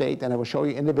on a state, and it will show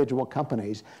you individual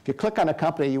companies. If you click on a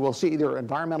company, you will see their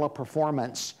environmental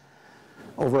performance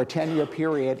over a 10-year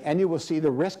period, and you will see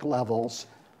the risk levels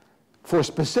for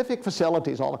specific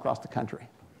facilities all across the country.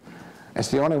 It's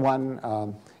the only one.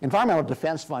 Environmental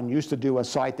Defense Fund used to do a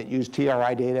site that used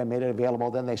TRI data and made it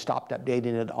available. Then they stopped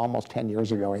updating it almost 10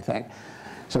 years ago, I think.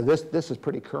 So this is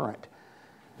pretty current.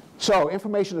 So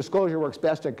information disclosure works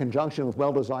best in conjunction with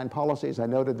well-designed policies. I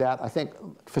noted that. I think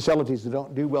facilities that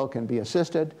don't do well can be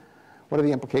assisted. What are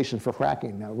the implications for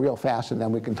fracking? Now, real fast, and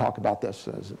then we can talk about this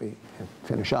as we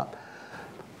finish up.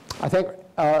 I think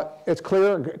it's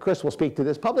clear, and Chris will speak to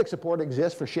this, public support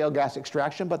exists for shale gas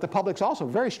extraction, but the public's also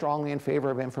very strongly in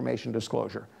favor of information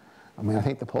disclosure. I mean, I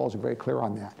think the polls are very clear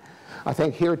on that. I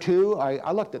think here, too,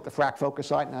 I looked at the Frac Focus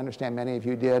site, and I understand many of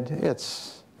you did.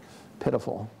 It's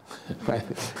pitiful.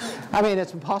 I mean,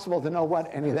 it's impossible to know what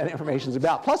any of that information is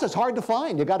about. Plus, it's hard to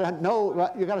find. You got to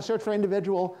know, you got to search for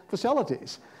individual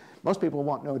facilities. Most people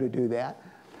won't know to do that.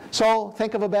 So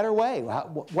think of a better way.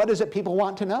 What is it people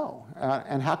want to know?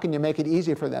 And how can you make it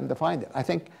easy for them to find it? I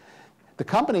think the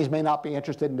companies may not be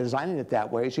interested in designing it that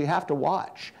way, so you have to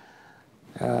watch.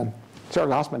 Sarah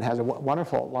Gossman has a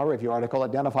wonderful law review article,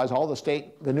 identifies all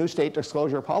the new state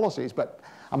disclosure policies, but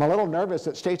I'm a little nervous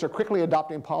that states are quickly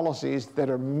adopting policies that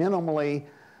are minimally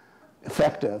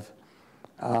effective.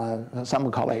 Some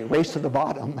would call a race to the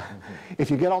bottom. If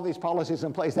you get all these policies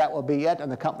in place, that will be it,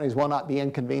 and the companies will not be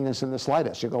inconvenienced in the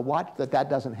slightest. You go, watch that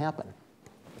doesn't happen.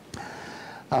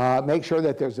 Make sure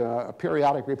that there's a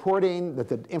periodic reporting, that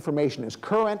the information is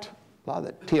current. A lot of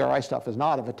the TRI stuff is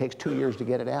not if it takes 2 years to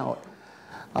get it out.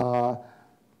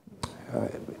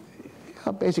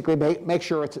 Basically, make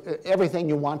sure it's everything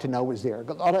you want to know is there.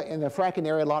 In the fracking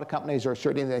area, a lot of companies are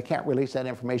asserting that they can't release that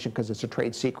information because it's a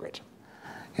trade secret.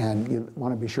 And you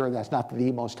want to be sure that's not the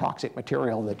most toxic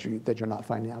material that you're not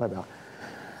finding out about.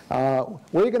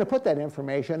 Where are you going to put that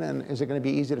information, and is it going to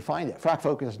be easy to find it? Frac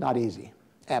Focus is not easy.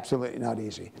 Absolutely not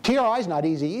easy. TRI is not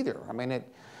easy either. I mean, you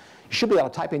should be able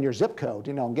to type in your zip code,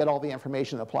 and get all the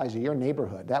information that applies to your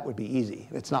neighborhood. That would be easy.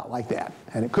 It's not like that,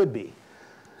 and it could be.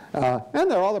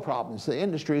 And there are other problems. The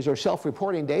industries are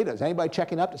self-reporting data. Is anybody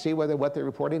checking up to see whether what they're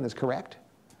reporting is correct?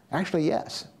 Actually,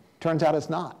 yes. Turns out it's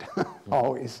not,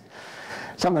 always.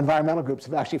 Some environmental groups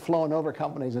have actually flown over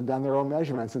companies and done their own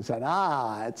measurements and said,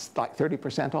 it's like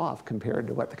 30% off compared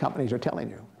to what the companies are telling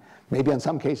you. Maybe in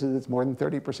some cases it's more than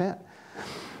 30%.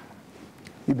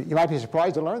 You might be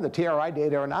surprised to learn the TRI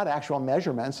data are not actual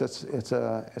measurements. It's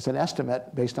an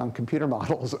estimate based on computer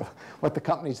models of what the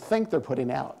companies think they're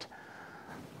putting out.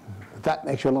 If that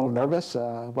makes you a little nervous,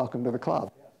 welcome to the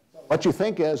club. What you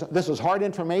think is, this is hard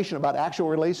information about actual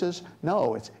releases?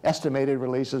 No, it's estimated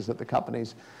releases that the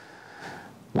companies,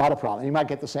 not a problem. You might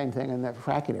get the same thing in the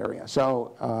fracking area.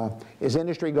 So is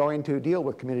industry going to deal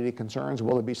with community concerns?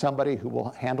 Will there be somebody who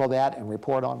will handle that and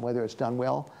report on whether it's done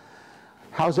well?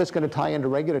 How's this going to tie into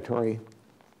regulatory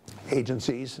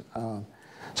agencies?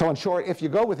 So in short, if you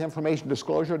go with information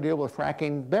disclosure, deal with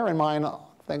fracking, bear in mind, I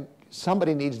think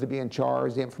somebody needs to be in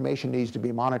charge. The information needs to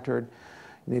be monitored.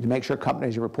 You need to make sure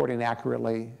companies are reporting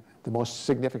accurately. the most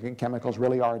significant chemicals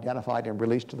really are identified and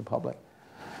released to the public.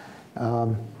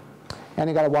 And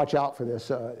you got to watch out for this.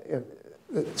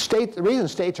 The reason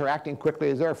states are acting quickly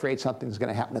is they're afraid something's going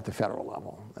to happen at the federal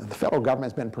level. The federal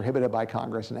government's been prohibited by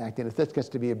Congress in acting. If this gets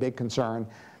to be a big concern,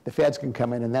 the feds can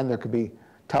come in, and then there could be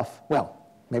tough, well,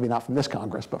 maybe not from this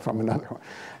Congress, but from another one.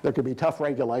 There could be tough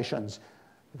regulations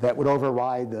that would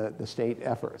override the state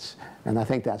efforts. And I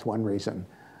think that's one reason.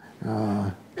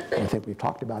 I think we've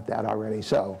talked about that already.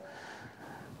 So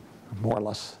more or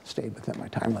less stayed within my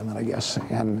time limit, I guess.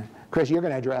 And Chris, you're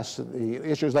going to address the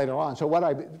issues later on. So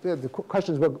the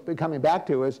questions we'll be coming back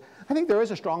to is, I think there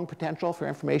is a strong potential for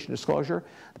information disclosure.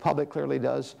 The public clearly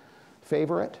does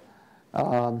favor it.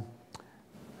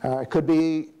 It could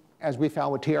be, as we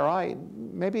found with TRI,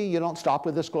 maybe you don't stop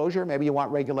with disclosure. Maybe you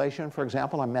want regulation, for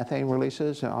example, on methane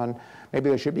releases. Maybe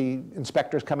there should be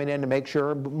inspectors coming in to make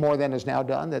sure, more than is now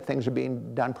done, that things are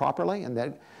being done properly and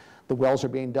that the wells are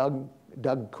being dug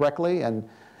correctly, and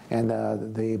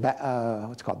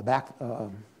what's it called, the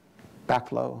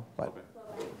backflow,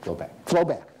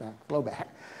 flowback.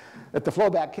 That the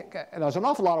flowback, and there's an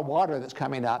awful lot of water that's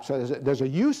coming up, so there's a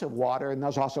use of water, and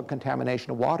there's also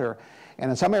contamination of water. And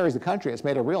in some areas of the country, it's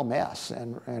made a real mess,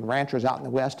 and ranchers out in the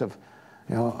West have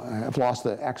lost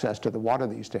the access to the water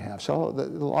they used to have. So there's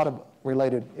a lot of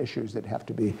related issues that have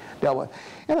to be dealt with.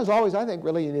 And as always, I think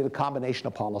really you need a combination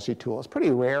of policy tools. It's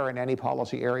pretty rare in any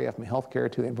policy area, from healthcare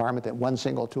to the environment, that one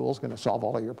single tool is going to solve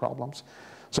all of your problems.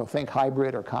 So think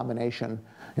hybrid or combination,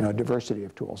 diversity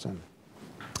of tools.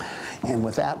 And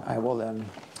with that, I will then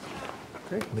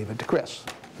leave it to Chris.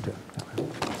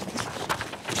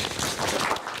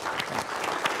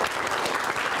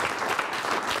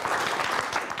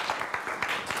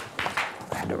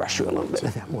 I had to rush you a little bit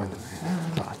more than I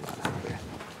thought. Okay.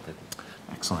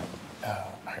 Excellent.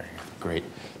 Great.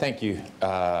 Thank you,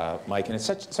 Mike. And it's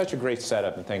such a great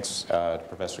setup. And thanks to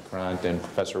Professor Courant and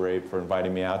Professor Rabe for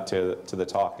inviting me out to the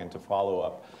talk and to follow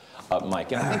up.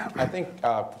 Mike. And I think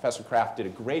Professor Kraft did a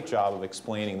great job of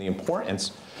explaining the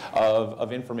importance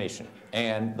of information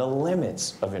and the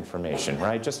limits of information,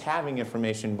 right? Just having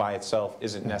information by itself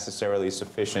isn't necessarily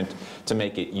sufficient to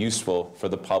make it useful for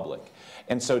the public.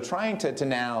 And so trying to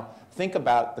now think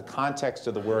about the context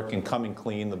of the work and Coming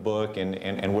Clean, the book,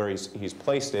 and where he's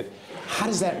placed it, how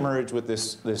does that merge with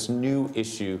this new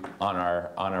issue on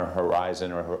our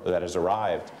horizon, or that has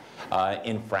arrived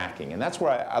in fracking? And that's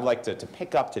where I'd like to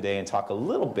pick up today and talk a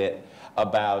little bit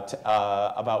about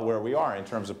where we are in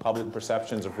terms of public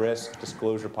perceptions of risk,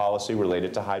 disclosure policy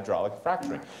related to hydraulic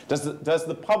fracturing. Does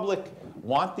the public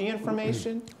want the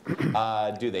information?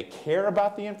 Do they care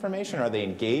about the information? Are they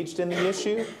engaged in the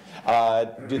issue?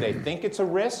 Do they think it's a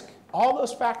risk? All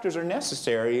those factors are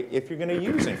necessary if you're going to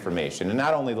use information, and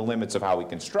not only the limits of how we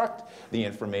construct the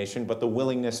information, but the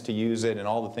willingness to use it and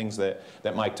all the things that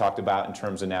Mike talked about in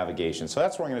terms of navigation. So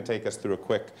that's where I'm going to take us through a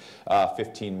quick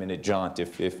 15-minute jaunt,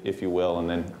 if you will,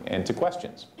 and to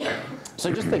questions.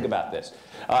 So just think about this.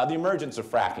 The emergence of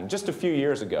fracking. Just a few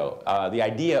years ago, the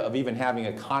idea of even having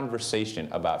a conversation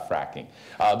about fracking.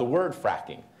 The word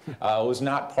fracking was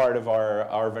not part of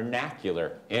our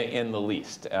vernacular in the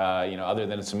least, other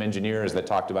than some engineers that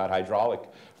talked about hydraulic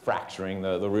fracturing,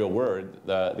 the real word.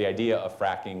 The idea of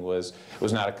fracking was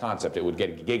not a concept. It would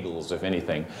get giggles, if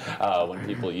anything, when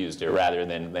people used it, rather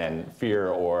than fear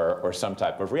or some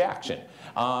type of reaction.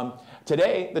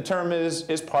 Today, the term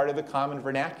is part of the common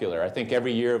vernacular. I think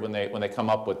every year when they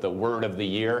come up with the word of the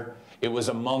year, it was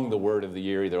among the word of the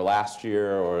year either last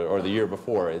year or the year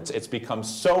before. It's become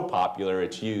so popular,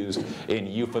 it's used in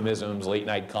euphemisms, late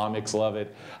night comics love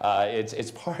it.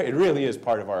 It really is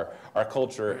part of our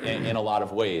culture in a lot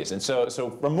of ways. And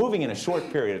so removing in a short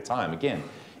period of time, again,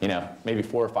 maybe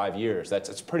 4 or 5 years,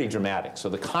 that's pretty dramatic. So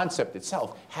the concept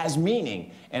itself has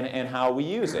meaning and how we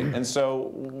use it. And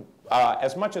so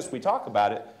as much as we talk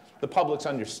about it, the public's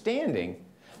understanding,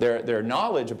 their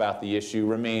knowledge about the issue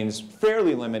remains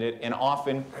fairly limited and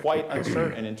often quite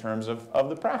uncertain in terms of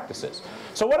the practices.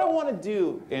 So what I want to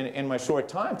do in my short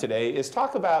time today is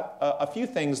talk about a few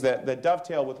things that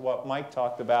dovetail with what Mike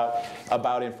talked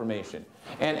about information.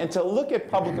 And to look at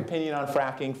public opinion on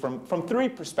fracking from 3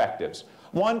 perspectives.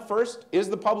 One, first, is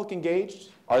the public engaged?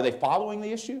 Are they following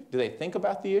the issue? Do they think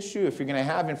about the issue? If you're going to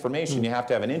have information, you have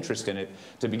to have an interest in it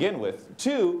to begin with.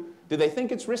 2, do they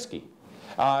think it's risky?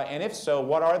 And if so,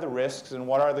 what are the risks and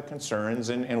what are the concerns,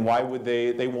 and why would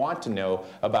they want to know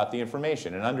about the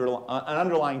information? An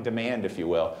underlying demand, if you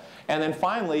will. And then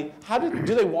finally,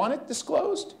 do they want it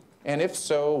disclosed? And if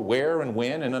so, where and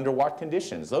when and under what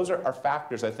conditions? Those are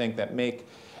factors, I think, that make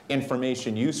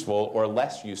information useful or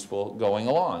less useful going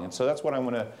along. And so that's what I'm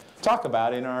going to talk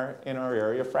about in our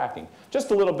area of fracking.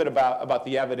 Just a little bit about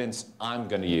the evidence I'm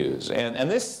going to use.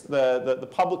 And this, the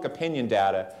public opinion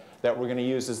data that we're going to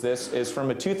use is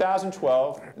from a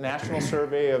 2012 National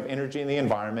Survey of Energy and the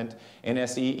Environment,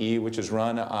 NSEE, which is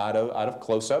run out of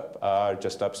Close-Up,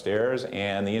 just upstairs,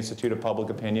 and the Institute of Public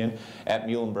Opinion at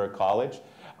Muhlenberg College.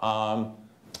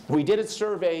 We did a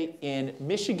survey in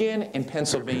Michigan and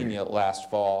Pennsylvania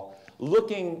last fall,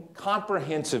 looking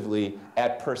comprehensively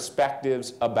at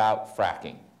perspectives about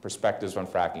fracking. Perspectives on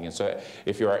fracking. And so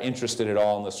if you are interested at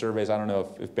all in the surveys, I don't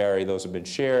know if Barry, those have been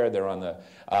shared. They're on the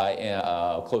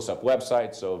Close-Up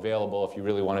website, so available if you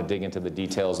really want to dig into the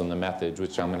details and the methods,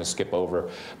 which I'm going to skip over,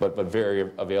 but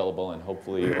very available, and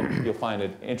hopefully you'll find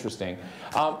it interesting.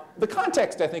 The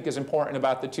context, I think, is important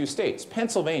about the two states.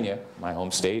 Pennsylvania, my home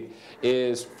state,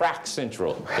 is frack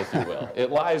central, if you will.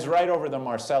 It lies right over the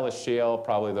Marcellus Shale,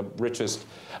 probably the richest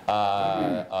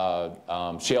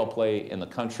shale play in the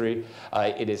country.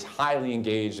 It is highly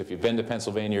engaged. If you've been to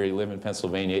Pennsylvania or you live in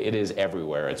Pennsylvania, it is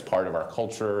everywhere. It's part of our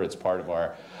culture. It's part of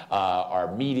our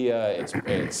media.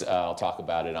 I'll talk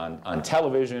about it on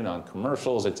television, on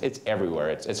commercials. It's everywhere.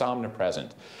 It's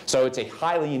omnipresent. So it's a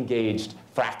highly engaged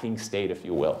fracking state, if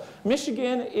you will.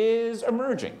 Michigan is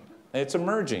emerging. It's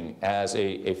emerging as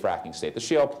a fracking state. The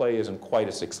shale play isn't quite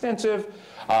as extensive.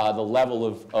 The level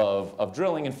of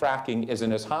drilling and fracking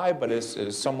isn't as high, but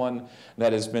as someone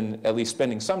that has been at least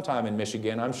spending some time in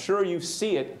Michigan, I'm sure you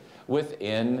see it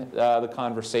within the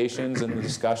conversations and the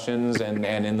discussions and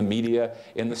in the media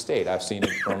in the state. I've seen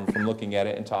it from looking at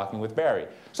it and talking with Barry.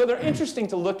 So they're interesting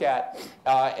to look at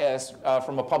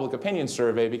from a public opinion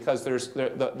survey because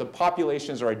the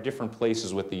populations are at different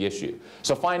places with the issue.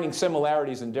 So finding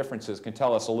similarities and differences can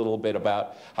tell us a little bit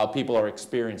about how people are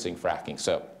experiencing fracking.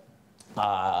 So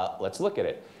let's look at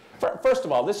it. First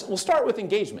of all, we'll start with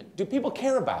engagement. Do people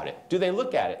care about it? Do they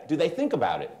look at it? Do they think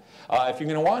about it? If you're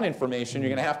going to want information, you're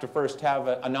going to have to first have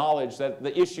a knowledge that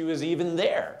the issue is even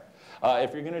there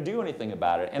if you're going to do anything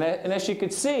about it. And as you can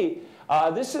see,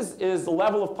 this is the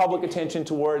level of public attention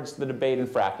towards the debate in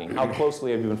fracking. How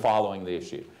closely have you been following the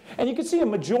issue? And you can see a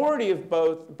majority of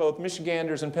both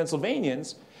Michiganders and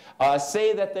Pennsylvanians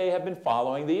say that they have been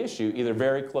following the issue, either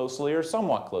very closely or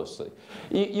somewhat closely.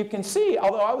 You can see,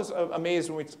 although I was amazed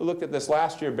when we looked at this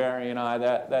last year, Barry and I,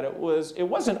 that it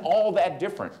wasn't all that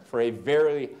different for a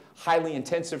very highly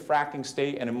intensive fracking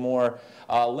state and a more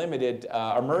limited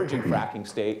emerging fracking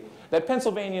state. That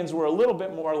Pennsylvanians were a little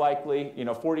bit more likely,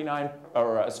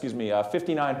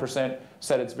 59%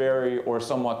 said it's very or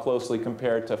somewhat closely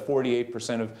compared to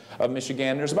 48% of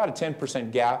Michigan. There's about a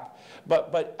 10% gap.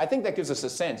 But I think that gives us a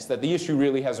sense that the issue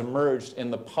really has emerged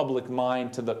in the public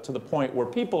mind to the point where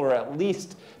people are at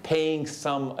least paying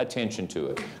some attention to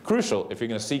it. Crucial, if you're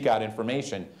going to seek out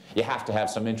information, you have to have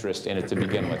some interest in it to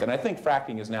begin with. And I think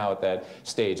fracking is now at that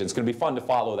stage. And it's going to be fun to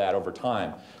follow that over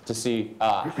time to see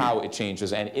how it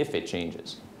changes and if it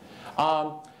changes.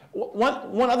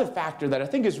 One other factor that I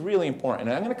think is really important,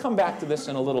 and I'm going to come back to this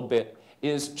in a little bit,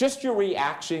 is just your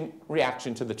reaction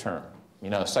to the term.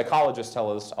 Psychologists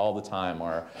tell us all the time,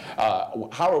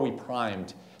 how are we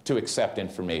primed to accept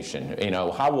information?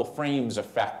 How will frames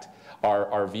affect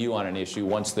our view on an issue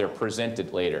once they're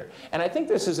presented later? And I think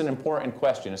this is an important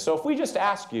question. So if we just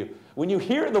ask you, when you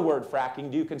hear the word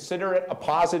fracking, do you consider it a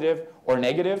positive or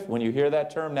negative when you hear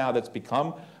that term now that's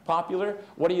become popular?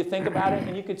 What do you think about it?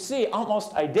 And you could see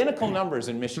almost identical numbers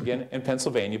in Michigan and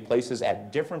Pennsylvania, places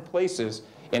at different places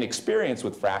in experience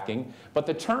with fracking, but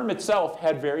the term itself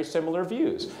had very similar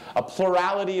views. A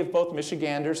plurality of both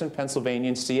Michiganders and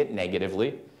Pennsylvanians see it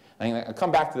negatively. I'll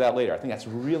come back to that later. I think that's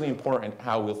really important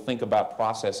how we'll think about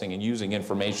processing and using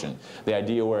information. The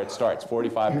idea where it starts,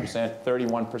 45%,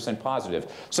 31%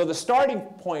 positive. So the starting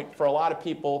point for a lot of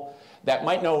people that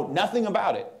might know nothing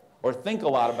about it or think a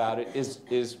lot about it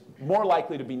is more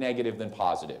likely to be negative than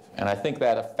positive. And I think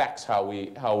that affects how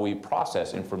we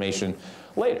process information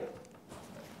later.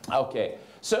 Okay,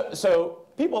 so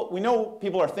we know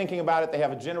people are thinking about it. They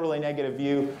have a generally negative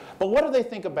view. But what do they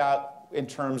think about in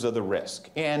terms of the risk?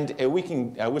 And I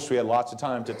wish we had lots of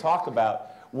time to talk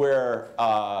about where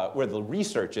the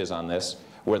research is on this,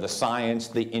 where the science,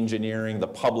 the engineering, the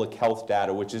public health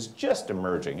data, which is just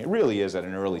emerging. It really is at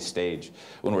an early stage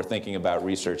when we're thinking about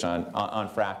research on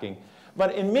fracking.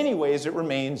 But in many ways, it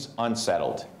remains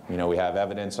unsettled. We have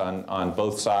evidence on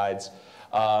both sides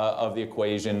of the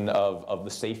equation of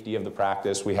the safety of the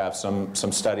practice. We have some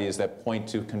studies that point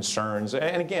to concerns.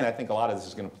 And again, I think a lot of this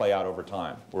is going to play out over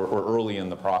time. We're early in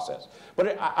the process.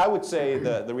 But I would say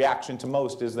the reaction to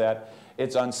most is that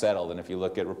it's unsettled. And if you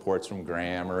look at reports from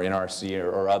Graham or NRC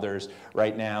or others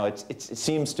right now, it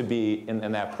seems to be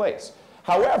in that place.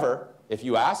 However, if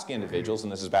you ask individuals,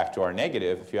 and this is back to our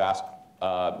negative, if you ask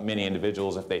many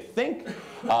individuals if they think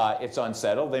it's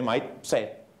unsettled, they might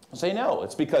say no.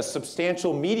 It's because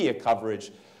substantial media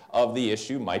coverage of the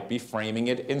issue might be framing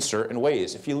it in certain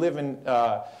ways. If you live in,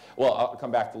 well, I'll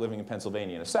come back to living in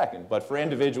Pennsylvania in a second, but for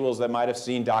individuals that might have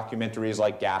seen documentaries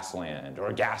like Gasland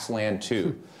or Gasland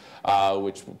 2,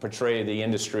 which portray the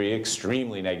industry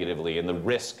extremely negatively and the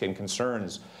risk and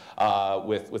concerns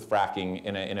with fracking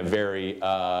in a very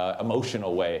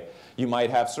emotional way, you might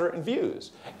have certain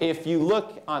views. If you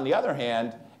look, on the other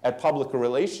hand, at public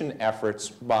relation efforts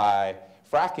by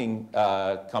fracking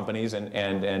companies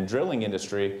and drilling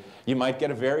industry, you might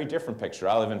get a very different picture.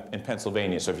 I live in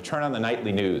Pennsylvania, so if you turn on the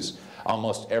nightly news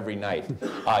almost every night,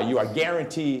 you are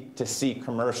guaranteed to see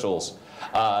commercials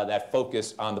that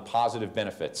focus on the positive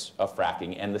benefits of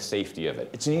fracking and the safety of it.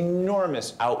 It's an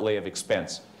enormous outlay of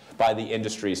expense by the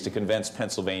industries to convince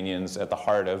Pennsylvanians at the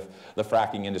heart of the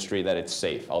fracking industry that it's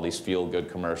safe. All these feel-good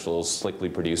commercials slickly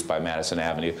produced by Madison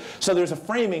Avenue. So there's a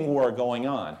framing war going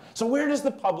on. So where does the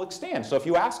public stand? So if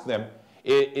you ask them,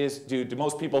 do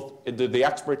most people, do the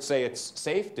experts say it's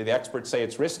safe? Do the experts say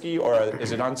it's risky? Or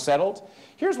is it unsettled?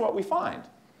 Here's what we find.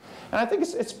 And I think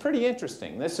it's pretty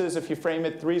interesting. This is, if you frame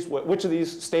it, which of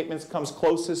these statements comes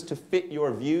closest to fit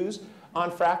your views on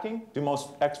fracking? Do most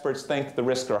experts think the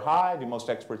risks are high? Do most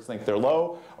experts think they're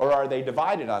low? Or are they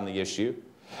divided on the issue?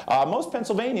 Most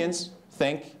Pennsylvanians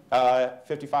think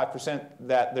 55%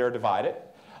 that they're divided.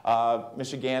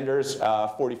 Michiganders,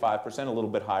 45%, a little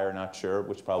bit higher, not sure,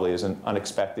 which probably isn't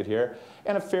unexpected here.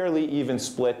 And a fairly even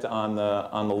split on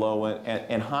the low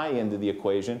and high end of the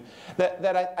equation.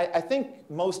 I think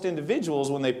most individuals,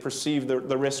 when they perceive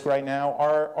the risk right now,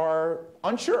 are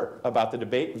unsure about the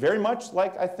debate, very much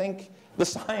like I think the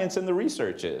science and the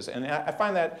research is. And I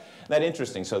find that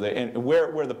interesting. So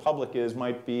where the public is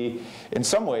might be, in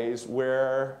some ways,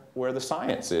 where the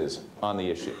science is on the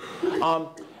issue.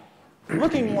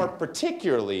 Looking more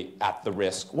particularly at the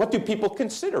risk, what do people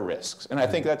consider risks? And I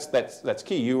think that's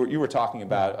key. You were talking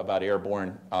about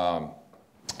airborne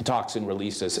toxin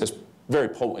release as very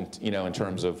potent, in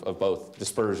terms of both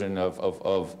dispersion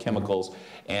of chemicals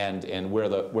and where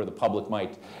the public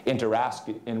might interact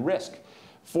in risk.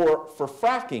 For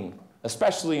fracking,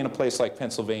 especially in a place like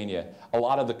Pennsylvania, a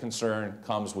lot of the concern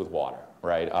comes with water,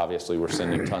 right? Obviously, we're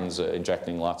sending tons,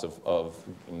 injecting lots of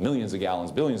millions of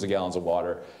gallons, billions of gallons of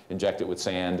water, inject it with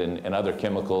sand and other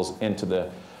chemicals into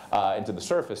the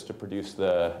surface to produce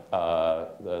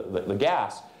the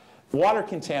gas. Water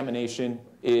contamination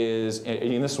is,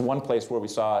 and this is one place where we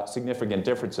saw significant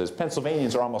differences.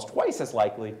 Pennsylvanians are almost twice as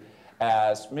likely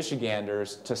as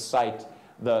Michiganders to cite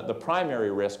the primary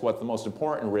risk, what the most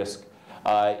important risk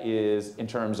is in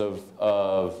terms of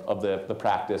the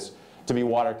practice, to be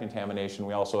water contamination.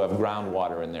 We also have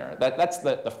groundwater in there. That's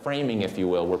the framing, if you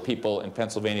will, where people in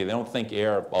Pennsylvania, they don't think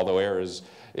air, although air is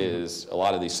a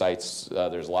lot of these sites,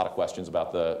 there's a lot of questions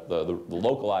about the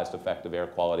localized effect of air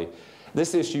quality.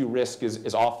 This issue, risk,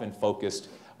 is often focused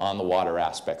on the water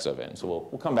aspects of it. And so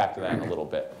we'll come back to that in a little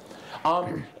bit.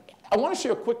 I want to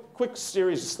show a quick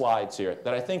series of slides here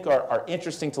that I think are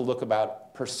interesting to look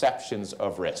about perceptions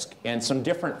of risk and some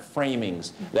different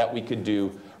framings that we could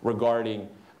do regarding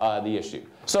the issue.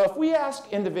 So if we ask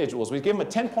individuals, we give them a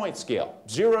 10-point scale,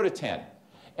 0 to 10,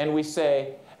 and we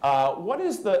say, what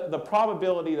is the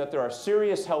probability that there are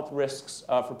serious health risks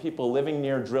for people living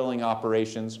near drilling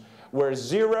operations, where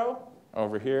 0,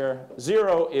 over here,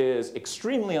 0 is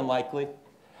extremely unlikely,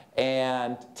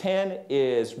 and 10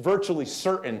 is virtually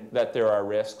certain that there are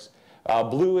risks.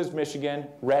 Blue is Michigan,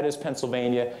 red is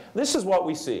Pennsylvania. This is what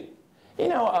we see.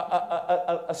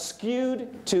 A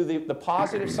skewed to the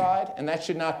positive side, and that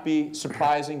should not be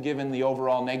surprising given the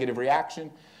overall negative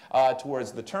reaction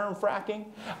towards the term fracking.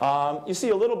 You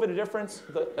see a little bit of difference.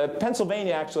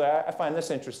 Pennsylvania, actually, I find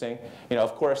this interesting.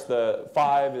 Of course, the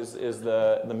 5 is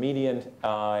the median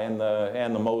and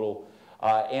the modal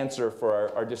answer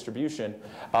for our distribution.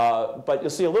 But you'll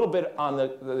see a little bit on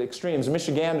the extremes.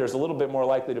 Michiganders a little bit more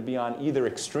likely to be on either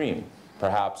extreme,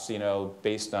 perhaps,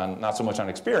 based on, not so much on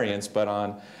experience, but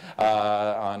on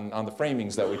the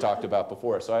framings that we talked about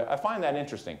before. So I find that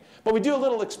interesting. But we do a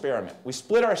little experiment. We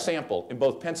split our sample in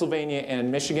both Pennsylvania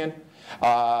and Michigan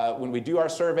when we do our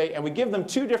survey, and we give them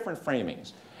 2 different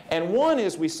framings. And one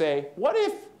is we say, what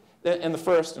if, in the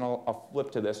first, and I'll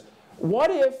flip to this, what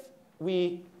if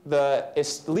the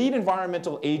lead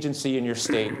environmental agency in your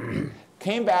state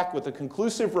came back with a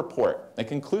conclusive report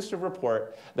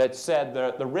that said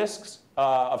the risks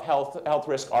of health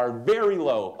risk are very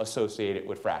low associated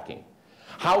with fracking.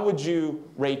 How would you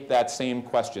rate that same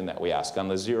question that we ask on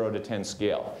the 0 to 10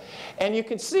 scale? And you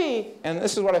can see, and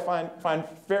this is what I find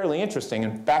fairly interesting,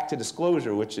 and back to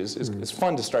disclosure, which is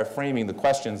fun to start framing the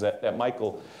questions that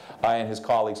Michael and his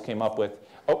colleagues came up with.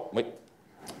 Oh, wait.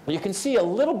 You can see a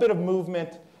little bit of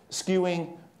movement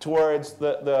skewing towards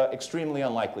the extremely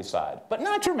unlikely side, but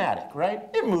not dramatic, right?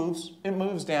 It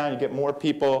moves down. You get more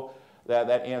people that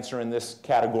answer in this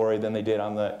category than they did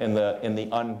in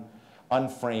the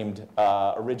unframed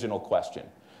original question.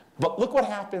 But look what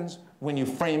happens when you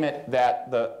frame it that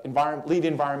the lead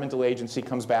environmental agency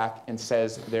comes back and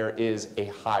says there is a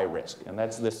high risk, and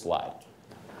that's this slide.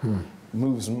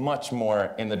 Moves much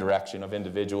more in the direction of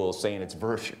individuals saying it's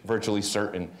virtually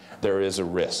certain there is a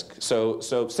risk. So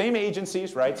same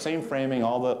agencies, right? Same framing,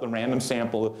 all the random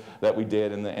sample that we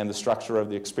did and the structure of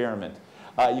the experiment.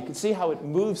 You can see how it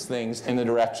moves things in the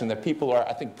direction that people are,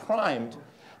 I think, primed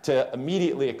to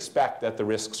immediately expect that the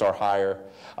risks are higher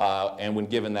and when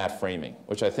given that framing,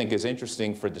 which I think is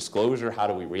interesting for disclosure. How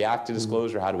do we react to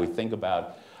disclosure? How do we think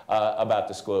about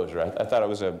disclosure? I thought it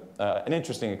was an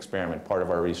interesting experiment, part of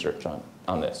our research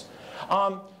on this.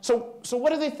 So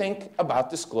what do they think about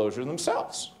disclosure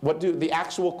themselves? What do the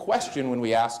actual question when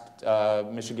we asked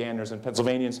Michiganders and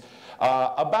Pennsylvanians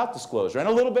about disclosure? And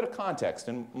a little bit of context,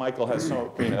 and Michael has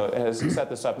set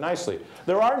this up nicely.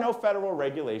 There are no federal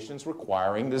regulations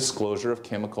requiring the disclosure of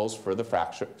chemicals for the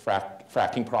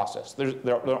fracking process.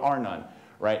 There are none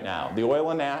right now. The oil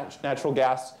and natural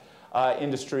gas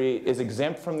industry is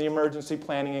exempt from the Emergency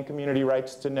Planning and Community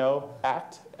Rights to Know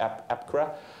Act,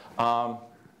 EPCRA.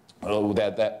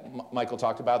 That Michael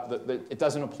talked about, it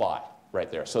doesn't apply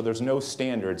right there. So there's no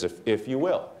standards, if you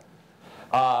will.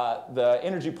 The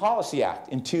Energy Policy Act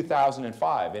in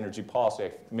 2005, Energy Policy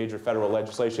Act, major federal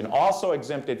legislation, also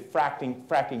exempted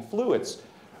fracking fluids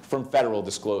from federal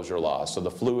disclosure laws. So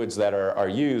the fluids that are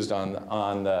used on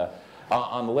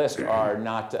the list are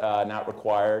not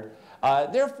required.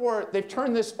 Therefore, they've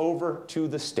turned this over to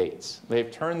the states.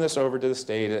 They've turned this over to the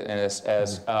state, and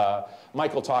as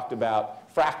Michael talked about,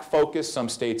 Frac Focus, some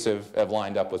states have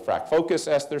lined up with Frac Focus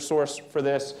as their source for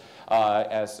this,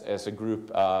 as a group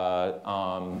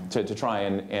to try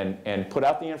and put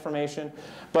out the information.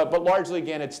 But largely,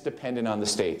 again, it's dependent on the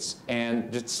states, and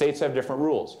the states have different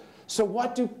rules. So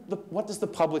what does the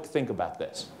public think about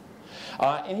this?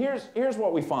 And here's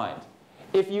what we find.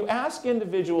 If you ask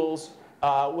individuals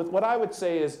with what I would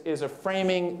say is a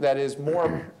framing that is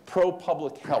more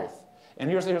pro-public health. And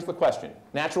here's the question.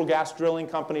 Natural gas drilling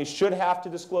companies should have to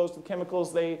disclose the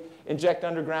chemicals they inject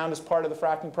underground as part of the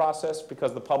fracking process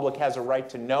because the public has a right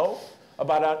to know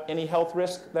about any health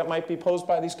risk that might be posed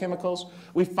by these chemicals.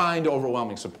 We find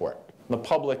overwhelming support. The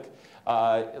public,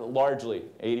 largely,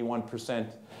 81%,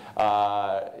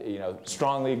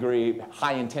 strongly agree,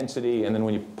 high intensity, and then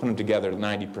when you put them together,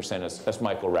 90%, as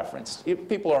Michael referenced.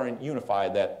 People are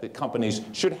unified that the companies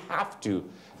should have to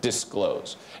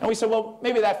disclose. And we said, well,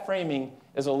 maybe that framing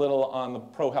is a little on the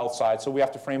pro-health side, so we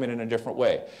have to frame it in a different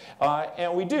way.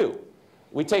 And we do.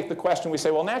 We take the question, we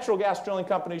say, well, natural gas drilling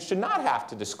companies should not have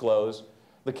to disclose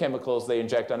the chemicals they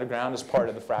inject underground as part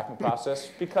of the fracking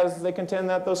process because they contend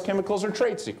that those chemicals are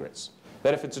trade secrets.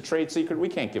 That if it's a trade secret, we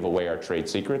can't give away our trade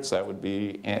secrets. That would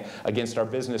be against our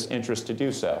business interest to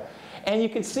do so. And you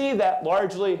can see that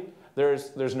largely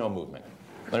there's no movement.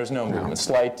 There's no movement,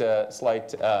 slight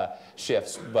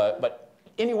shifts, but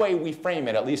any way we frame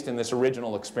it, at least in this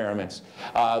original experiment,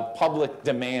 public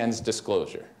demands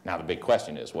disclosure. Now the big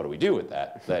question is, what do we do with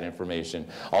that information?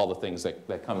 All the things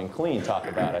that Coming Clean talk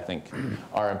about, I think,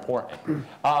 are important.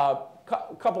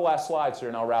 Couple last slides here,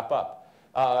 and I'll wrap up.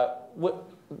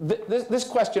 This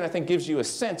question, I think, gives you a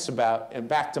sense about, and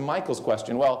back to Michael's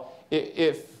question, well,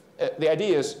 if the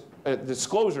idea is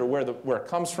disclosure, where it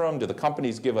comes from, do the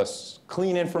companies give us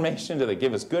clean information, do they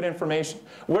give us good information,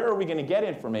 where are we going to get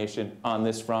information on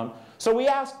this from? So we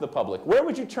asked the public, where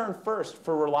would you turn first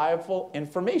for reliable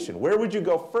information? Where would you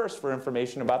go first for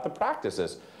information about the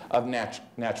practices of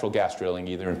natural gas drilling,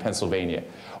 either in Pennsylvania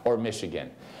or Michigan?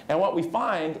 And what we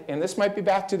find, and this might be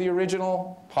back to the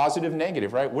original positive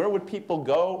negative, right? Where would people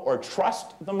go or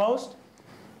trust the most?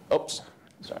 Oops,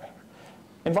 sorry.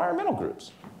 Environmental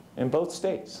groups in both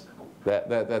states.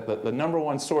 The number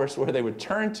one source where they would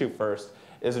turn to first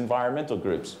is environmental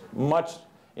groups. Much,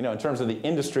 in terms of the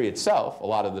industry itself, a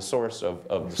lot of the source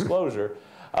of disclosure,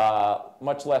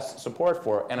 much less support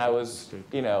for it. And I was,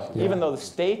 even though the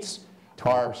states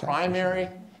are primary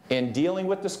in dealing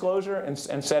with disclosure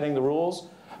and setting the rules,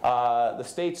 the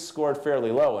states scored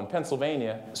fairly low. In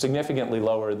Pennsylvania, significantly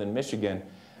lower than Michigan,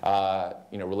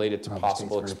 related to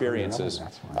possible experiences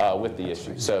with the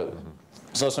issue. So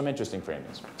So some interesting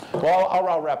framings. Well,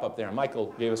 I'll wrap up there.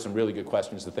 Michael gave us some really good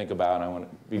questions to think about, and I want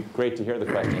to be great to hear the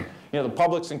question. You know, the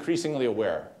public's increasingly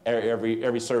aware.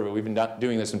 Every survey, we've been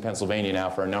doing this in Pennsylvania now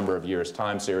for a number of years,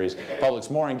 time series. Public's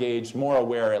more engaged, more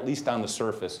aware, at least on the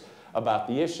surface, about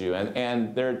the issue.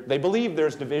 And they believe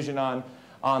there's division on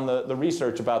the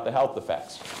research about the health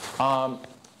effects.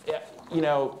 You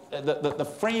know, the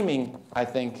framing, I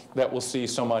think, that we'll see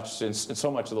so much in so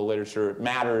much of the literature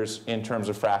matters in terms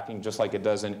of fracking, just like it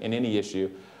does in any issue.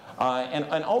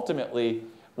 And ultimately,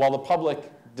 while the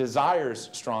public desires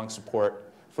strong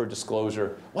support for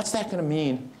disclosure, what's that going to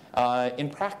mean in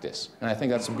practice? And I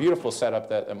think that's a beautiful setup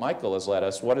that Michael has led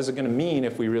us. What is it going to mean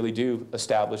if we really do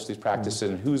establish these practices,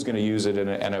 and who's going to use it and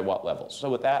at what levels? So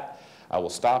with that, I will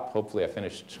stop. Hopefully I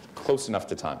finished close enough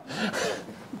to time.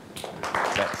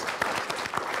 Thanks.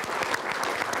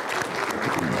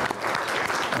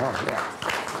 Oh, yeah.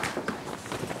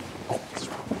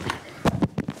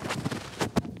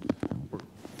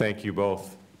 Thank you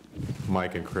both,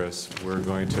 Mike and Chris. We're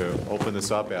going to open this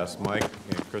up, ask Mike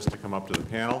and Chris to come up to the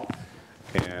panel.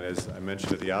 And as I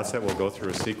mentioned at the outset, we'll go through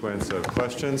a sequence of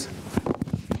questions.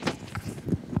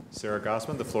 Sarah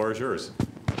Gossman, the floor is yours,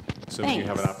 assuming you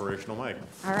have an operational mic.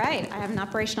 All right, I have an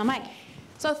operational mic.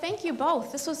 So thank you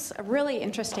both. This was a really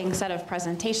interesting set of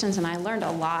presentations, and I learned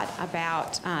a lot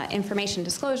about information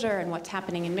disclosure and what's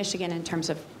happening in Michigan in terms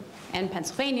of, and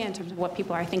Pennsylvania in terms of what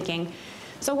people are thinking.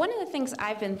 So one of the things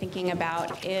I've been thinking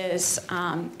about is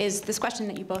this question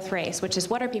that you both raised, which is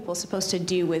what are people supposed to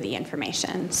do with the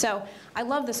information? So I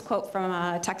love this quote from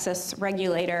a Texas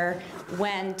regulator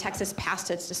when Texas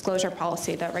passed its disclosure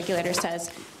policy. The regulator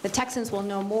says, the Texans will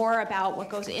know more about what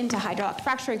goes into hydraulic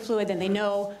fracturing fluid than they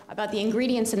know about the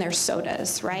ingredients in their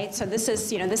sodas, right? So this is,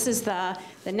 this is the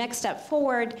next step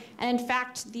forward. And in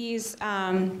fact, these,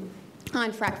 on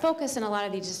Frac Focus and a lot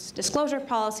of these disclosure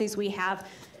policies, we have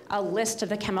a list of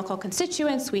the chemical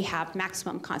constituents, we have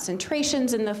maximum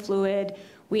concentrations in the fluid,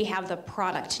 we have the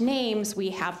product names, we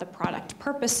have the product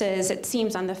purposes. It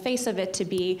seems on the face of it to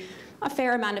be a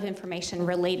fair amount of information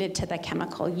related to the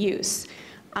chemical use.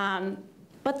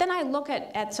 But then I look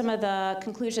at some of the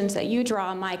conclusions that you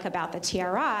draw, Mike, about the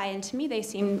TRI, and to me they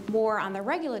seem more on the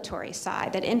regulatory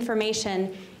side, that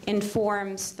information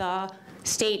informs the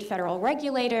state, federal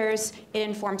regulators. It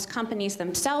informs companies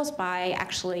themselves by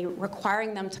actually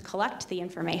requiring them to collect the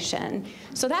information.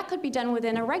 So that could be done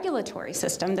within a regulatory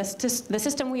system, the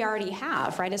system we already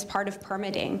have, right, as part of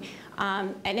permitting.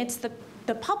 And it's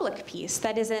the public piece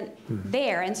that isn't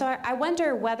there. And so I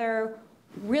wonder whether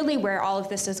really where all of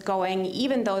this is going,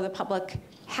 even though the public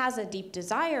has a deep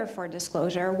desire for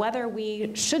disclosure, whether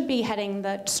we should be heading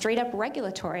the straight up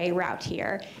regulatory route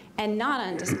here and not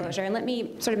on disclosure. And let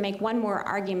me sort of make one more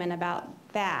argument about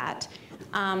that,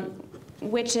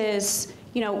 which is,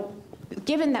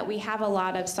 given that we have a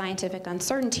lot of scientific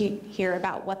uncertainty here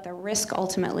about what the risk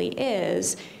ultimately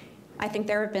is, I think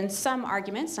there have been some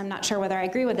arguments, I'm not sure whether I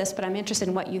agree with this, but I'm interested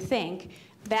in what you think,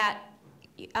 that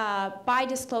by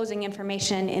disclosing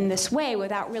information in this way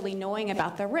without really knowing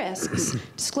about the risks,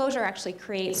 disclosure actually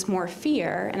creates more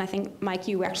fear, and I think, Mike,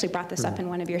 you actually brought this up in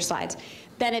one of your slides,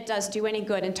 than it does do any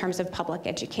good in terms of public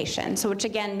education. So which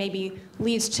again maybe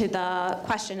leads to the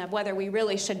question of whether we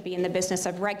really should be in the business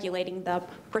of regulating the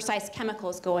precise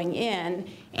chemicals going in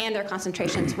and their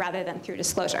concentrations rather than through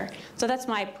disclosure. So that's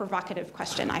my provocative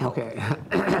question, I hope. Okay.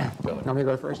 Let me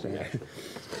go first.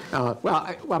 Well,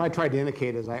 what I tried to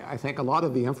indicate is I think a lot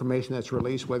of the information that's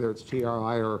released, whether it's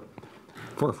TRI or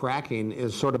for fracking,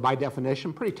 is sort of by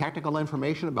definition pretty technical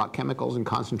information about chemicals and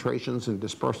concentrations and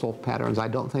dispersal patterns. I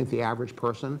don't think the average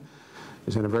person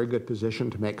is in a very good position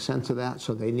to make sense of that,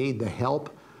 so they need the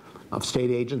help of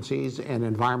state agencies and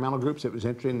environmental groups. It was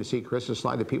interesting to see Chris's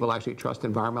slide that people actually trust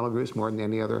environmental groups more than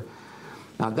any other.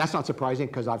 That's not surprising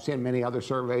because I've seen many other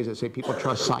surveys that say people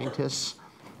trust scientists,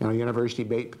 university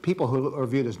people who are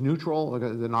viewed as neutral,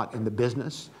 they're not in the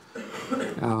business.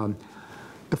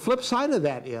 The flip side of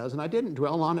that is, and I didn't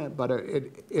dwell on it, but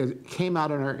it came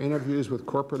out in our interviews with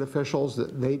corporate officials,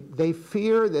 that they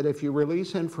fear that if you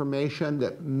release information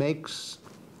that makes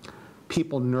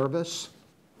people nervous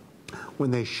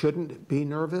when they shouldn't be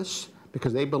nervous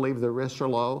because they believe the risks are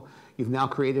low, you've now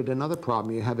created another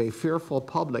problem. You have a fearful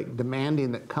public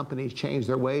demanding that companies change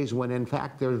their ways when in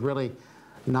fact there's really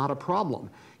not a problem.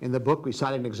 In the book, we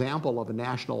cite an example of a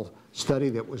national study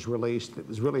that was released that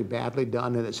was really badly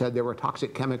done, and it said there were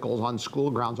toxic chemicals on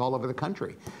school grounds all over the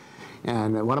country.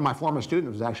 And one of my former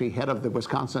students was actually head of the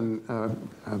Wisconsin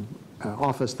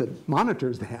office that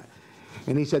monitors that.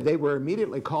 And he said they were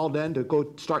immediately called in to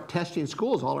go start testing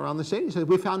schools all around the state. He said,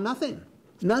 we found nothing,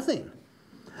 nothing.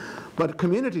 But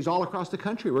communities all across the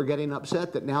country were getting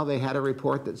upset that now they had a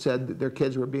report that said that their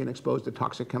kids were being exposed to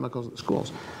toxic chemicals at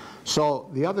schools. So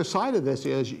the other side of this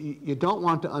is you don't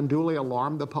want to unduly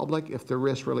alarm the public if the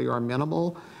risks really are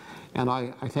minimal. And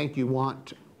I think you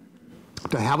want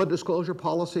to have a disclosure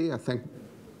policy. I think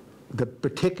the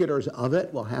particulars of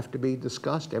it will have to be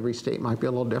discussed. Every state might be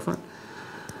a little different.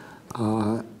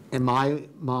 In my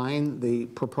mind, the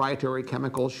proprietary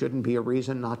chemicals shouldn't be a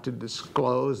reason not to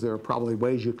disclose. There are probably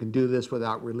ways you can do this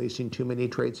without releasing too many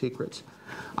trade secrets.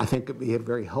 I think it would be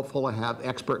very helpful to have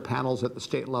expert panels at the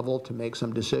state level to make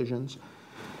some decisions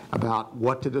about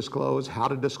what to disclose, how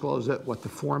to disclose it, what the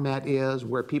format is,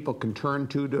 where people can turn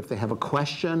to if they have a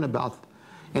question about,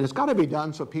 and it's got to be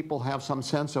done so people have some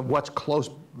sense of what's close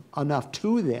enough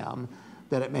to them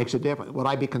that it makes a difference. Would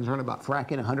I be concerned about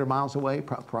fracking 100 miles away?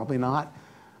 Probably not.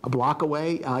 A block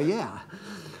away? Yeah.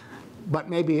 But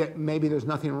maybe there's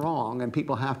nothing wrong, and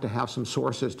people have to have some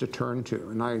sources to turn to.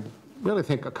 And I really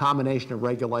think a combination of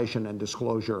regulation and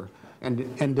disclosure,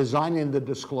 and designing the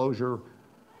disclosure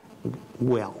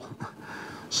well,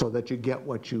 so that you get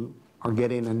what you are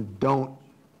getting and don't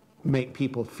make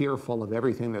people fearful of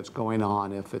everything that's going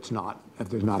on if there's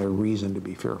not a reason to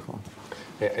be fearful.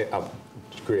 I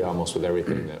agree almost with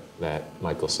everything that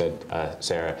Michael said,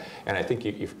 Sarah. And I think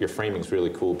your framing is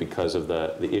really cool because of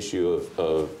the issue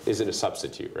of is it a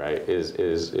substitute, right?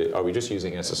 Are we just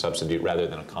using it as a substitute rather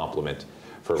than a complement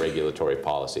for regulatory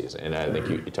policies? And I think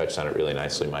you touched on it really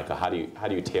nicely, Michael. How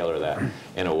do you tailor that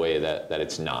in a way that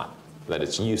it's not, that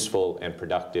it's useful and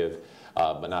productive,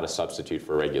 but not a substitute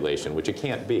for regulation, which it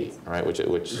can't be, right? Which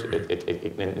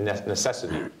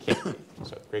necessity can't be.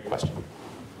 So great question.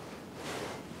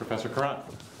 Professor Courant.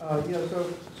 Yeah,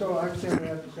 so I understand we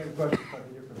asked the same question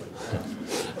slightly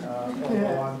differently.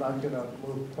 Although I'm not going to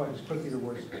move quite as quickly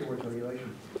towards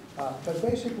regulation. But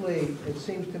basically, it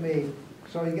seems to me,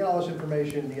 so you get all this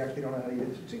information, you actually don't know how to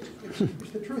use it.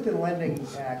 It's the Truth in Lending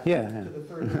Act to the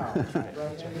third power, right?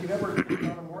 And if you've ever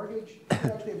done a mortgage, you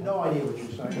actually have no idea what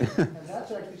you're signing. And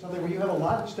that's actually something where you have a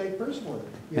lot of state principle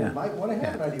in it. You might want to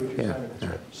have an idea what you're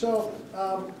signing. So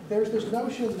there's this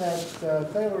notion that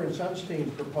Thaler and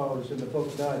Sunstein proposed in the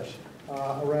book Nudge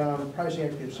around pricing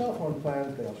equity of cell phone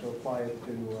plans. They also apply it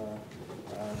to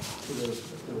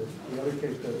the other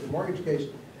case, the mortgage case.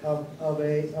 Of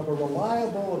a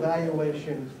reliable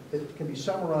evaluation that can be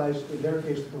summarized in their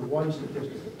case through one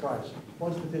statistic, the price.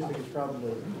 One statistic is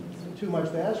probably too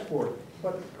much to ask for.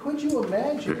 But could you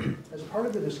imagine, as part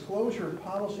of the disclosure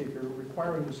policy, if you're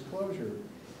requiring disclosure,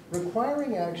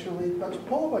 requiring actually, let's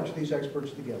pull a bunch of these experts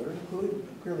together, including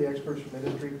clearly experts from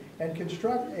industry, and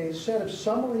construct a set of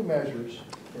summary measures,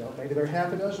 maybe there are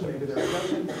half a dozen, maybe there are a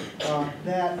dozen,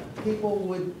 that people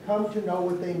would come to know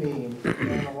what they mean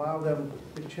and allow them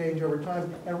to change over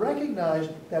time, and recognize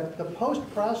that the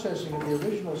post-processing of the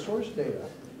original source data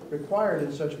required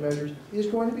in such measures is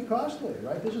going to be costly,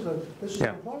 right? This is an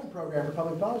employment program for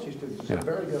public policy students. It's a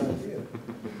very good idea.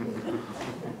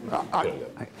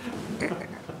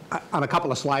 On a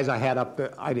couple of slides, I had up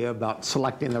the idea about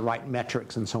selecting the right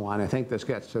metrics and so on. I think this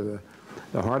gets to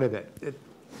the heart of it.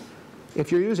 If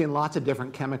you're using lots of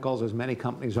different chemicals, as many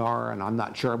companies are, and I'm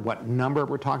not sure what number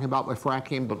we're talking about with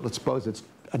fracking, but let's suppose it's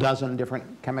a dozen different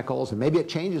chemicals, and maybe it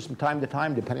changes from time to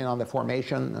time depending on the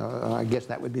formation. I guess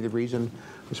that would be the reason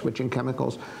for switching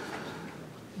chemicals.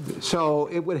 So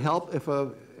it would help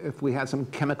if we had some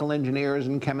chemical engineers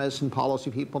and chemists and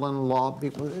policy people and law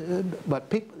people, but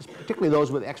particularly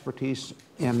those with expertise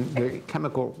in the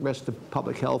chemical risk to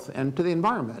public health and to the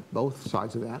environment, both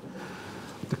sides of that,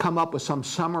 to come up with some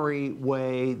summary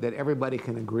way that everybody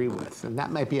can agree with. And that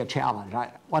might be a challenge.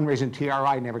 One reason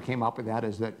TRI never came up with that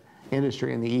is that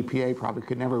industry and the EPA probably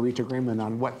could never reach agreement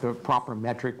on what the proper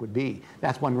metric would be.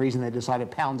 That's one reason they decided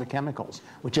pounds of chemicals,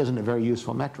 which isn't a very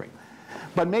useful metric.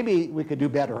 But maybe we could do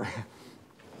better.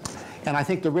 And I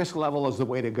think the risk level is the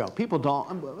way to go. People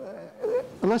don't,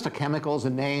 a list of chemicals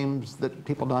and names that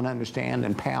people don't understand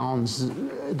and pounds,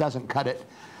 it doesn't cut it.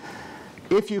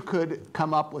 If you could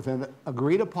come up with an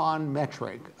agreed upon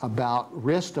metric about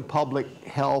risk to public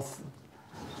health,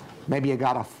 maybe you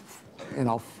got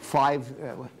five,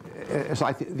 it's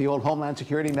like the old Homeland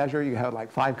Security measure, you have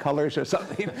like 5 colors or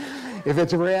something. If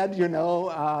it's red, you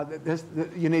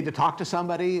you need to talk to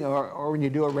somebody, or when you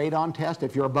do a radon test,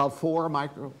 if you're above 4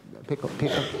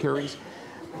 picocuries,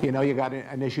 you got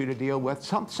an issue to deal with.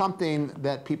 Something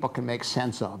that people can make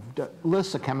sense of.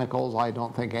 Lists of chemicals, I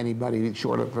don't think anybody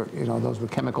short of those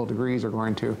with chemical degrees are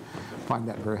going to find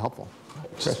that very helpful.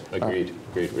 Chris? Agreed.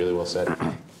 Really well said.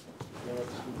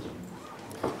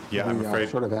 Yeah, I'm afraid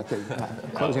sort of at the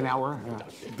closing hour.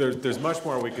 there's much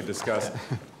more we could discuss.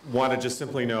 Want to just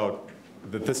simply note,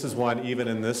 that this is one, even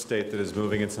in this state, that is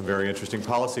moving in some very interesting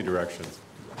policy directions.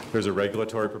 There's a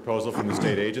regulatory proposal from the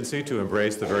state agency to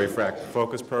embrace the very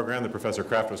focused program that Professor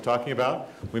Kraft was talking about.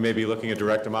 We may be looking at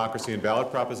direct democracy and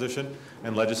ballot proposition,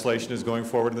 and legislation is going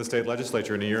forward in the state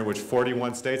legislature in a year in which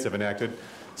 41 states have enacted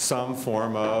some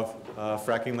form of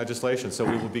fracking legislation. So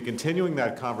we will be continuing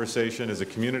that conversation as a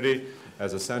community,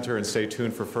 as a center, and stay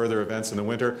tuned for further events in the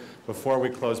winter. Before we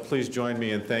close, please join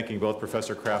me in thanking both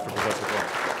Professor Kraft and Professor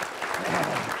Blunt.